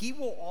 He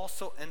will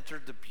also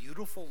enter the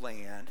beautiful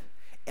land,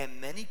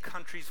 and many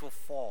countries will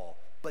fall,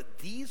 but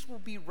these will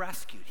be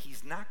rescued.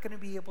 He's not going to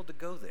be able to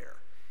go there.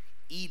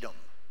 Edom.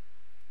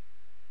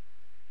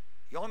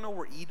 Y'all know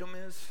where Edom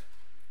is?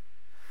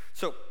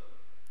 So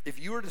if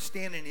you were to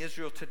stand in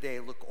Israel today,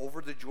 look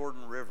over the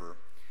Jordan River,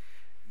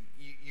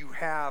 you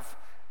have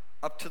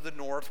up to the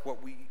north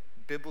what we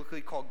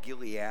biblically call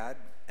Gilead,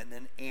 and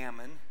then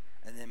Ammon,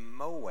 and then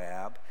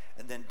Moab,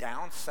 and then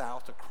down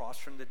south across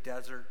from the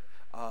desert,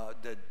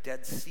 the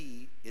Dead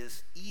Sea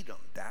is Edom.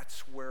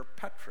 That's where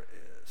Petra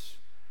is.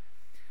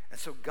 And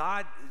so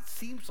God, it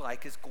seems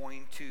like, is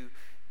going to,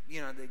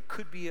 there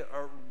could be a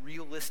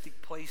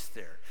realistic place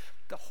there.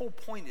 The whole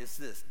point is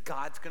this: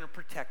 God's going to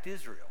protect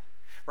Israel,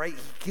 right?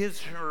 He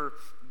gives her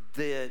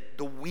the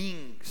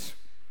wings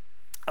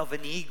of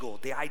an eagle,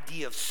 the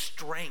idea of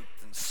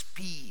strength and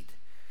speed.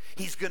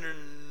 He's going to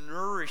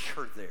nourish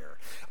her there.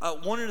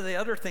 One of the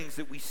other things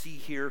that we see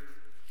here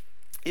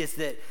is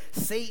that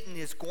Satan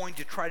is going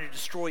to try to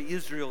destroy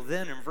Israel.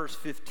 Then in verse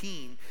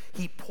 15,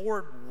 he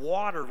poured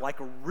water like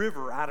a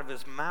river out of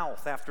his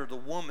mouth after the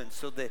woman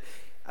so that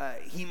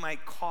he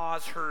might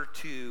cause her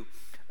to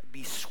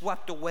be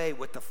swept away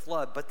with the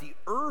flood. But the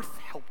earth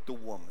helped the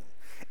woman.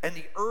 And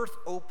the earth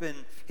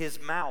opened his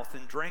mouth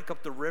and drank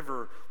up the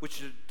river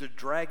which the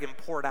dragon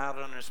poured out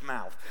on his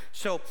mouth.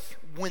 So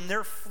when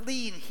they're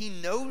fleeing, he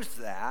knows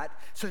that.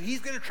 So he's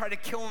going to try to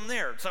kill them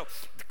there. So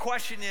the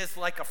question is,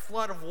 like a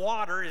flood of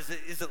water, is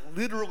it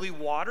literally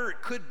water?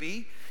 It could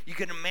be. You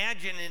can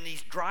imagine in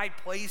these dry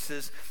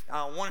places,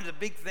 one of the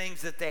big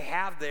things that they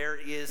have there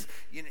is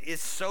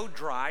it's so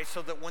dry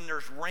so that when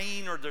there's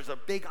rain or there's a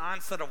big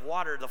onset of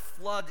water, the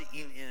flood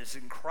is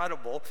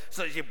incredible.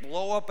 So as you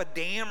blow up a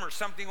dam or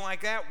something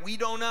like that, we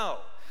don't know.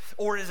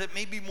 Or is it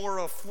maybe more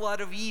a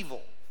flood of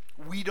evil?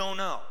 We don't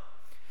know.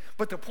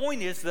 But the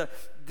point is the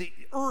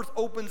earth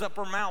opens up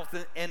her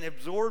mouth and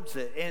absorbs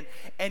it.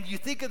 And you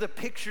think of the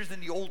pictures in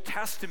the Old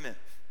Testament.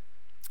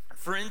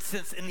 For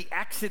instance, in the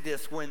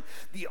Exodus, when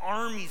the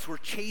armies were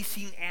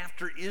chasing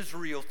after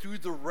Israel through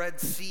the Red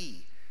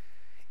Sea,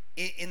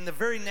 in the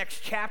very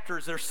next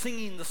chapters, they're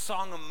singing the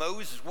Song of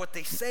Moses. What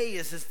they say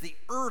is the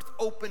earth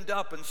opened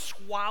up and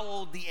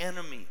swallowed the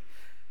enemy.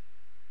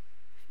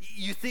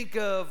 You think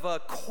of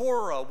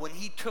Korah when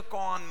he took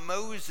on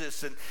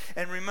Moses,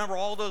 and remember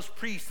all those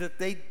priests that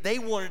they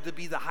wanted to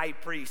be the high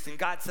priest, and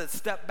God said,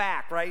 step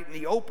back, right? And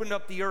he opened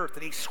up the earth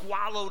and he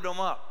swallowed them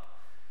up.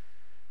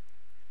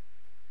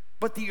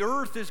 But the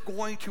earth is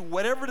going to,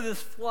 whatever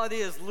this flood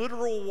is,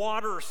 literal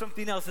water or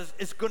something else,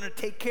 is going to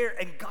take care,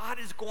 and God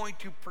is going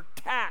to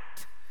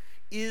protect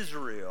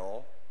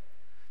Israel,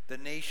 the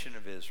nation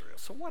of Israel.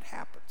 So what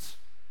happens?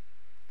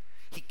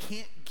 He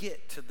can't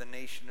get to the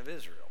nation of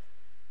Israel.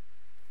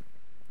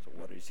 So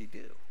what does he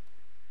do?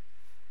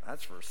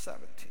 That's verse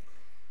 17.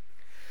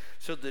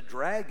 So the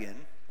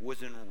dragon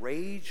was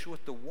enraged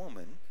with the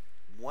woman,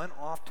 went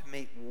off to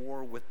make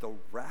war with the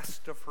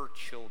rest of her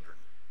children.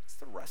 It's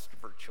the rest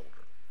of her children.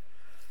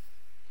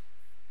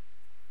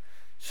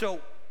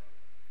 So,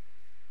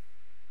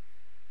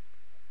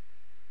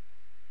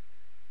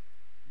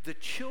 the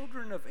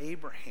children of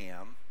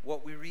Abraham,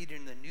 what we read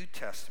in the New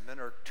Testament,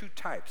 are two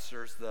types.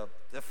 There's the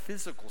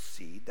physical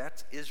seed,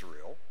 that's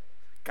Israel.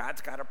 God's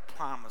got a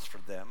promise for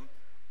them,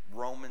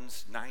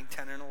 Romans 9,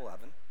 10, and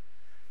 11.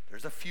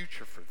 There's a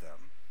future for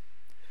them.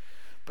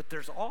 But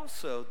there's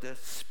also the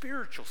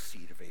spiritual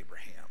seed of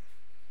Abraham,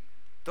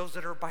 those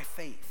that are by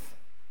faith.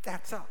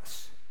 That's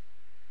us.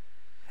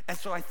 And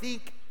so I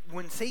think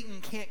when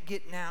Satan can't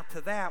get now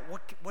to that,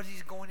 what is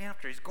he going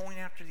after? He's going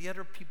after the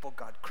other people,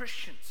 God,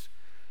 Christians.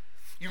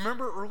 You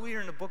remember earlier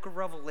in the book of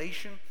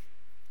Revelation,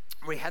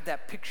 we had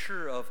that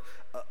picture of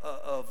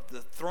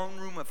the throne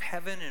room of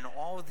heaven and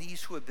all of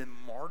these who have been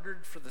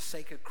martyred for the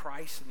sake of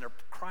Christ, and they're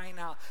crying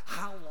out,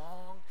 how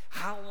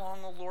long,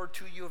 O Lord,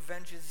 till you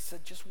avenge us? He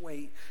said, just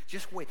wait.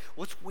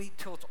 Let's wait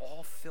till it's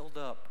all filled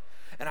up.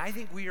 And I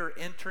think we are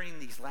entering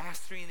these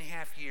last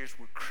 3.5 years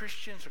where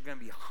Christians are going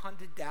to be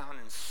hunted down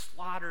and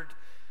slaughtered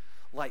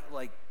like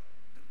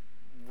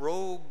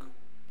rogue,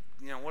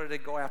 what do they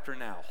go after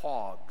now?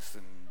 Hogs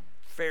and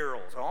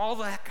pharaohs, all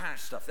that kind of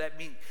stuff. That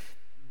means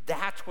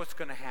that's what's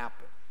going to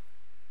happen.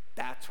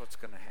 That's what's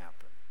going to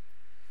happen.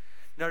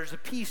 Now, there's a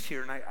piece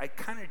here, and I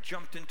kind of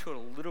jumped into it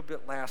a little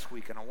bit last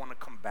week, and I want to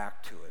come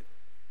back to it,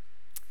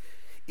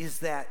 is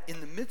that in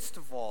the midst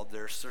of all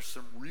this, there's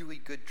some really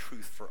good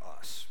truth for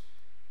us.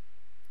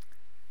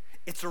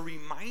 It's a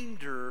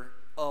reminder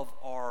of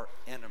our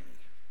enemy.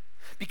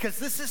 Because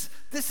this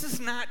is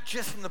not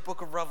just in the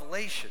book of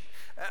Revelation.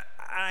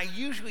 I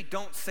usually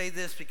don't say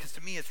this because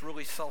to me it's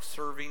really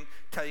self-serving.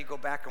 Tell you go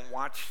back and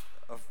watch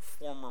a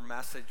former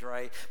message,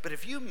 right? But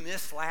if you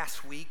missed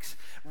last week's,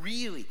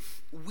 really,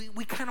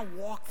 we kind of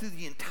walked through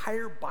the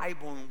entire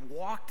Bible and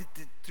walked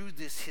through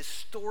this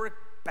historic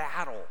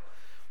battle,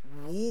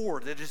 war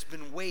that has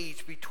been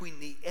waged between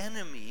the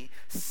enemy,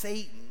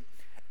 Satan,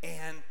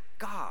 and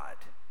God,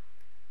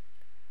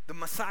 the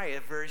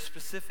Messiah very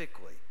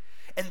specifically.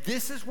 And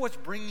this is what's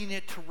bringing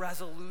it to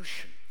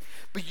resolution.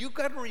 But you've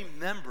got to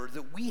remember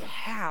that we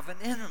have an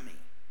enemy.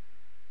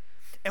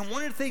 And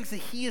one of the things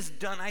that he has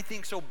done, I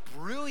think, so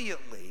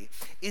brilliantly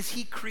is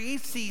he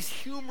creates these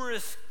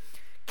humorous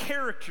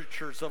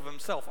caricatures of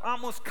himself,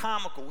 almost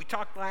comical. We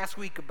talked last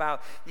week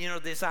about,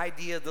 this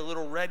idea of the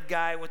little red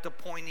guy with the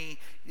pointy,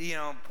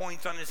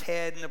 points on his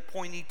head and the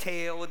pointy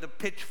tail and the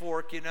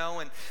pitchfork, and,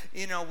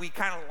 we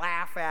kind of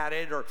laugh at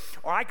it. Or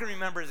I can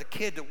remember as a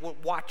kid that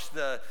would watch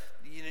the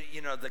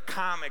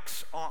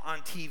comics on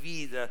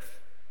TV,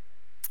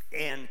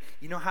 and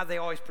you know how they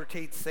always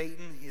portrayed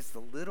Satan? He's the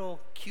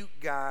little cute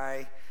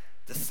guy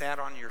that sat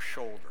on your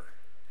shoulder.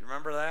 You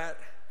remember that?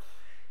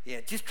 Yeah,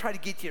 just try to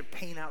get you to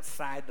paint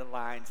outside the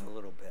lines a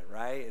little bit,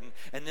 right?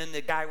 And then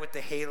the guy with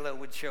the halo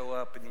would show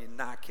up and you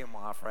knock him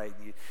off, right?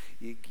 And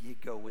you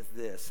go with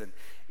this. And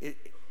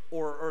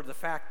or the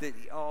fact that,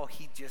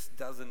 he just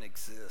doesn't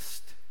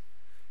exist.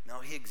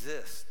 No, he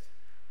exists.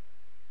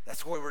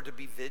 That's why we're to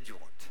be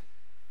vigilant.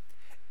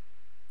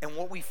 And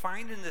what we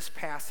find in this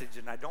passage,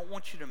 and I don't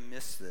want you to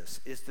miss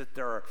this, is that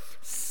there are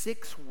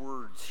 6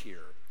 words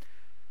here,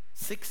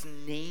 6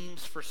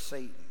 names for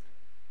Satan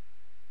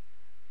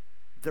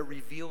that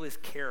reveal his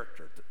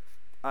character.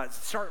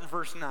 Start in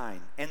verse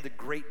 9, and the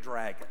great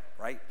dragon,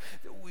 right?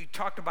 We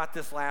talked about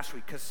this last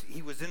week because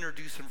he was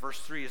introduced in verse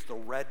 3 as the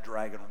red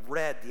dragon.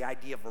 Red, the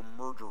idea of a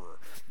murderer,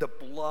 the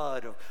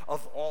blood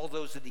of all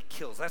those that he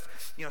kills. That's,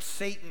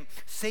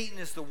 Satan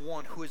is the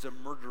one who is a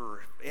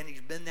murderer, and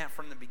he's been that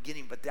from the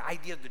beginning. But the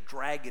idea of the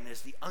dragon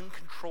is the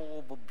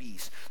uncontrollable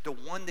beast, the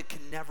one that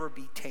can never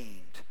be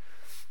tamed.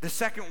 The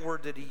second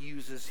word that he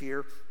uses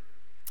here,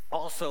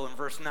 also in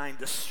verse 9,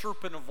 the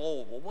serpent of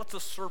old. Well, what's a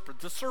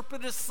serpent? The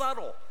serpent is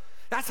subtle.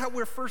 That's how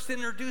we're first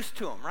introduced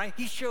to him, right?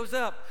 He shows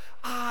up.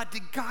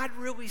 Did God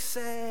really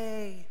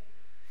say,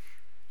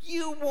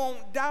 you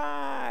won't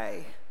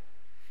die?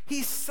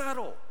 He's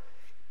subtle.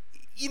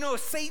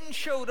 Satan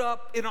showed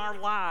up in our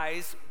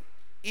lives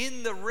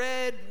in the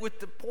red with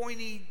the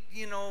pointy,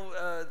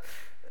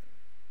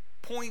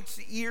 points,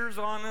 ears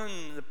on him,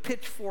 and the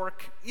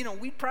pitchfork.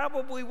 We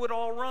probably would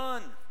all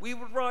run. We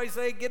would probably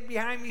say, get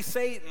behind me,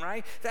 Satan,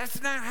 right?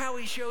 That's not how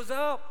he shows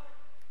up.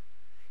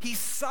 He's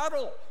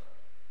subtle.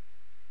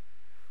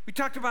 We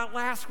talked about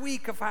last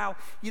week of how,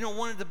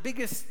 one of the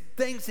biggest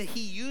things that he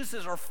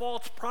uses are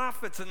false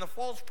prophets, and the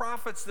false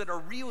prophets that are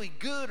really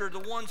good are the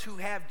ones who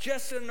have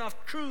just enough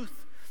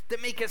truth that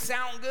make it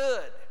sound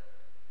good.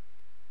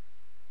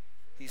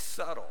 He's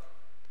subtle.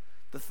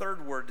 The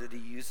third word that he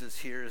uses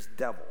here is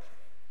devil.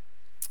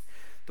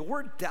 The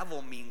word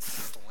devil means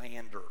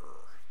slanderer.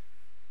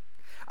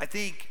 I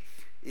think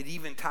it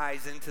even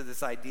ties into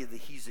this idea that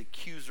he's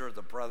accuser of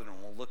the brethren.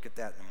 We'll look at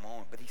that in a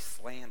moment, but he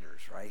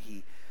slanders, right?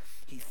 He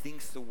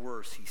thinks the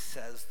worst. He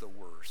says the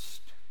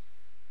worst.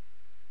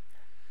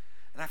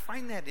 And I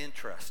find that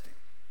interesting.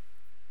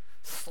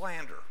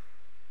 Slander,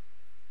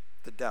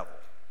 the devil.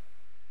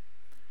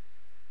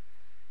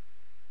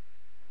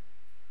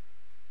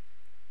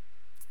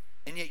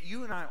 And yet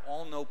you and I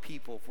all know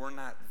people, if we're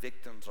not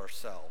victims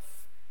ourselves.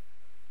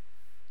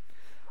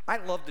 I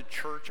love the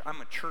church.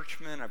 I'm a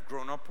churchman. I've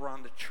grown up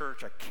around the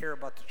church. I care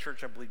about the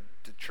church. I believe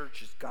the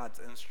church is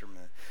God's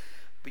instrument.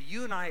 But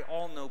you and I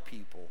all know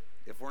people,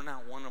 if we're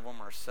not one of them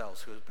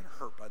ourselves, who has been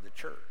hurt by the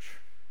church,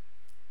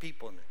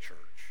 people in the church.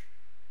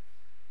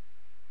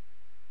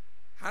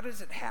 How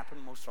does it happen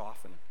most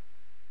often?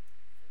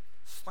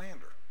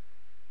 Slander.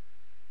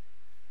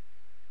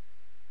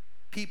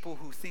 People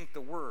who think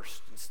the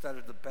worst instead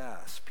of the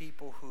best.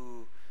 People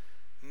who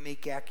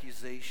make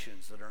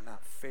accusations that are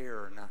not fair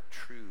or not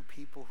true.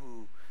 People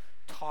who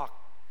talk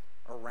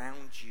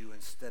around you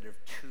instead of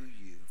to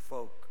you.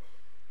 Folk,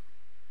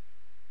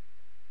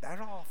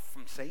 that's all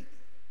from Satan.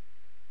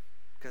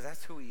 Because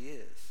that's who he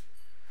is.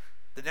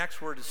 The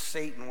next word is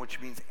Satan, which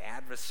means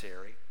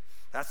adversary.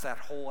 That's that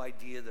whole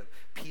idea that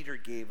Peter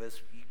gave us.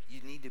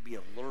 You need to be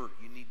alert.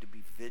 You need to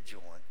be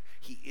vigilant.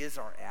 He is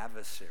our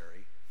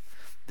adversary.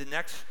 The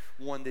next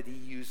one that he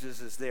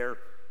uses is there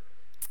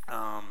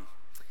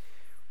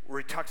where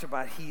he talks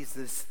about he's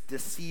this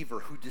deceiver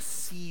who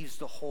deceives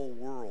the whole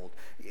world.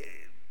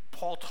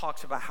 Paul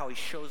talks about how he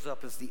shows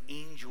up as the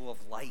angel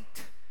of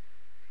light.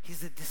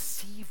 He's a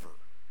deceiver.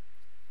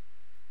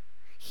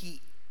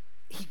 He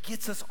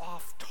gets us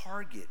off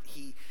target.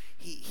 He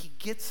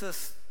gets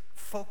us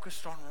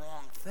focused on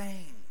wrong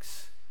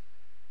things.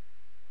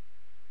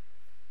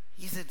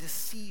 He's a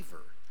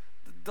deceiver.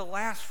 The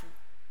last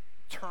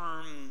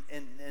term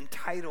and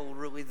title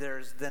really there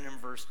is then in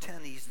verse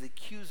 10. He's the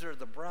accuser of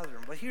the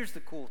brethren. But here's the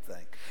cool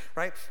thing,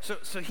 right?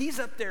 So he's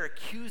up there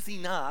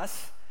accusing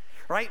us,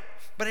 right?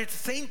 But at the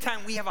same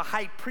time, we have a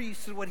high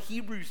priest, is what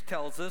Hebrews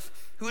tells us,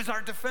 who is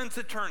our defense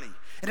attorney.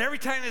 And every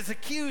time it's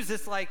accused,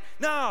 it's like,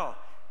 no,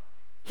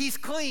 he's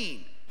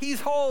clean.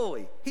 He's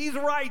holy. He's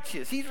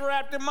righteous. He's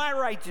wrapped in my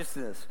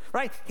righteousness,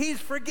 right? He's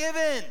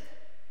forgiven.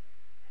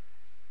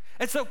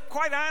 And so,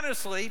 quite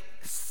honestly,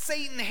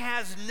 Satan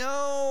has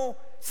no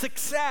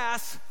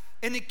success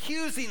in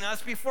accusing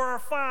us before our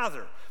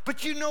Father.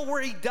 But you know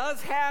where he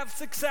does have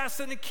success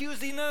in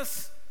accusing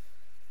us?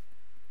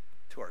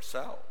 To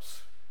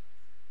ourselves.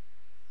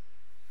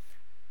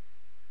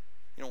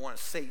 You know, one of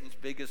Satan's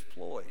biggest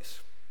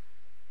ploys,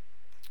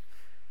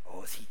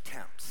 is he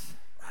tempts,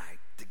 right?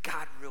 Did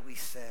God really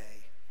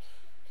say?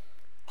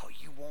 Oh,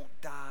 you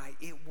won't die.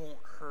 It won't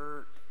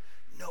hurt.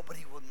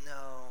 Nobody will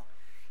know.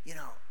 You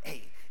know,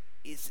 hey,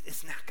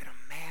 it's not going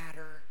to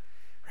matter,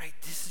 right?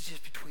 This is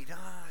just between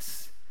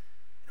us.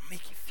 It'll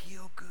make you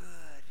feel good.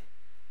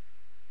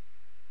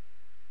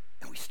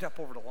 And we step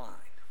over the line.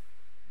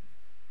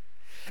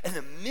 And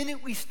the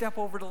minute we step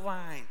over the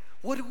line,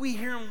 what do we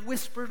hear him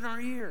whisper in our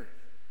ear?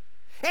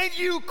 And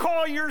you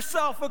call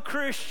yourself a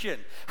Christian.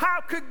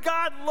 How could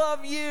God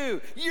love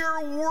you?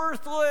 You're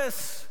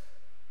worthless.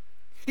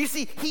 You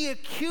see, he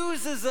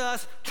accuses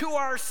us to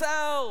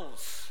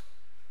ourselves.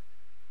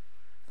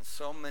 And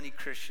so many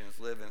Christians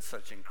live in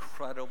such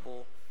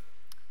incredible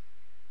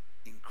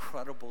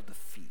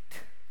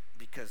defeat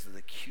because of the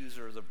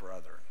accuser of the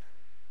brethren.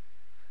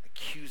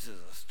 Accuses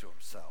us to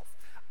himself.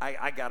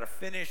 I got to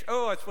finish.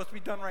 Oh, it's supposed to be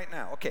done right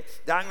now. Okay,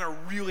 I'm going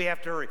to really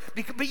have to hurry.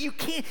 But you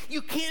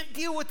can't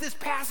deal with this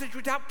passage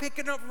without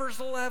picking up verse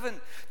 11.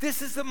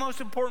 This is the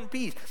most important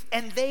piece.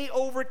 And they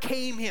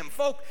overcame him.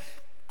 Folks,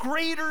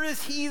 greater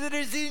is he that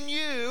is in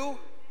you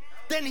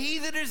than he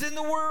that is in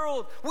the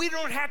world. We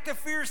don't have to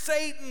fear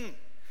Satan.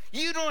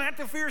 You don't have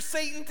to fear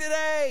Satan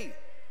today.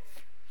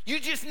 You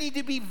just need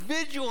to be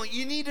vigilant.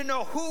 You need to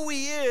know who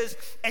he is,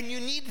 and you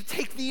need to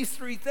take these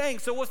three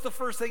things. So what's the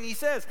first thing he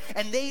says?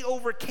 And they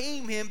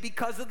overcame him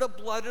because of the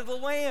blood of the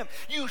Lamb.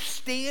 You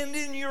stand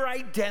in your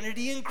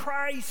identity in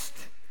Christ.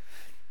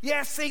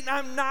 Yes, Satan,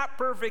 I'm not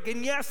perfect,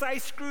 and yes, I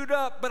screwed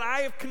up, but I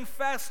have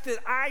confessed it.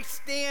 I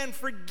stand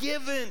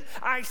forgiven.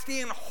 I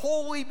stand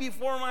holy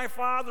before my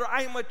Father.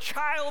 I am a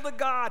child of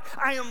God.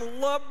 I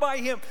am loved by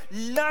him.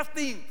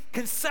 Nothing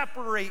can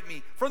separate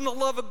me from the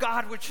love of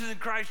God which is in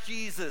Christ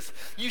Jesus.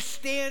 You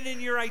stand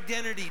in your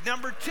identity.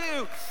 Number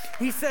two,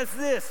 he says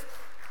this.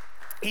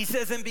 He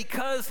says, and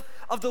because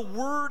of the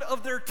word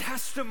of their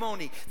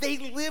testimony, they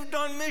lived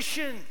on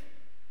mission.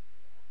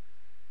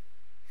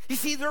 You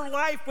see, their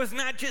life was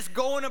not just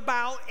going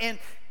about, and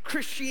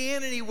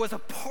Christianity was a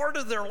part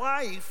of their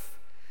life.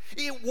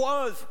 It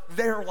was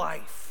their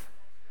life.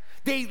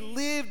 They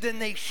lived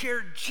and they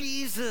shared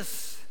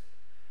Jesus.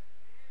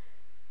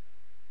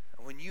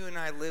 When you and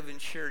I live and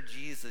share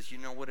Jesus, you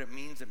know what it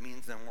means? It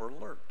means then we're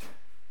alert.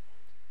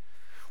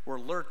 We're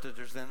alert that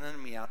there's an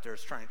enemy out there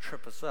that's trying to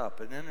trip us up.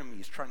 An enemy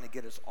is trying to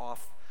get us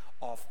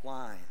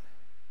offline.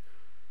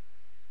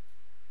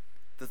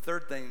 The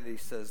third thing that he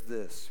says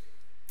this.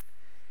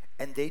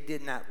 And they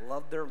did not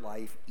love their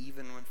life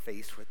even when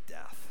faced with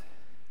death.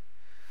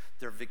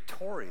 They're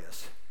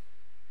victorious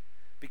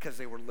because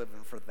they were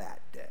living for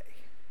that day.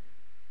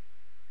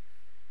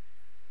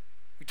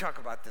 We talk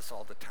about this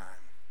all the time.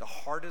 The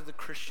heart of the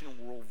Christian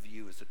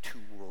worldview is a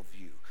two-world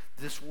view.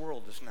 This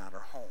world is not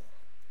our home.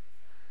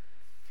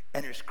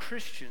 And as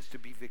Christians, to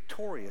be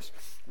victorious,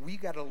 we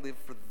got to live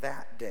for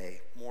that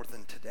day more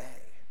than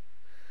today.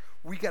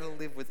 We got to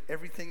live with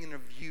everything in a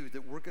view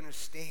that we're going to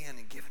stand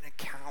and give an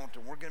account,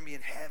 and we're going to be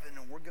in heaven,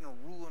 and we're going to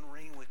rule and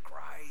reign with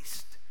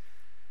Christ.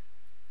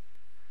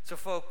 So,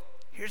 folks,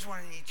 here's what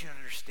I need you to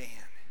understand.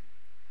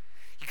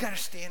 You got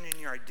to stand in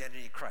your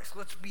identity in Christ.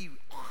 Let's be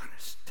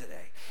honest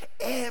today.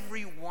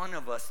 Every one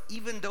of us,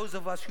 even those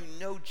of us who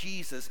know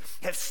Jesus,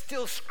 have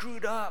still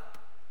screwed up.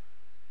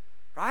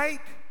 Right?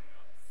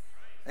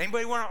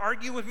 Anybody want to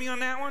argue with me on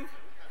that one?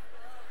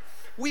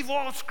 We've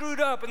all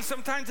screwed up, and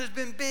sometimes it's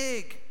been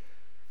big.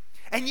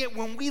 And yet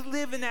when we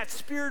live in that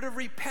spirit of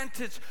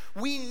repentance,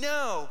 we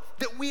know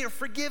that we are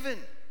forgiven,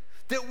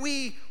 that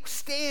we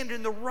stand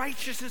in the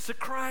righteousness of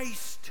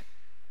Christ,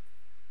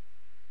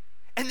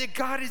 and that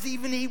God is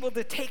even able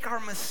to take our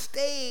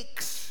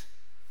mistakes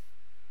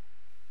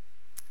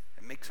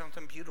and make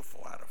something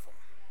beautiful out of them.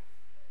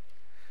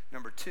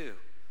 Number two,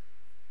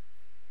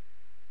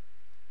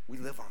 we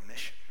live on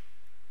mission.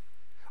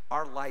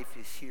 Our life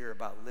is here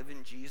about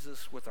living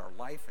Jesus with our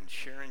life and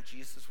sharing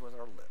Jesus with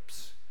our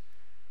lips.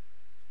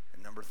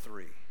 And number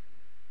three,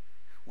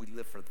 we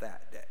live for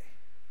that day,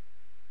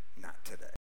 not today.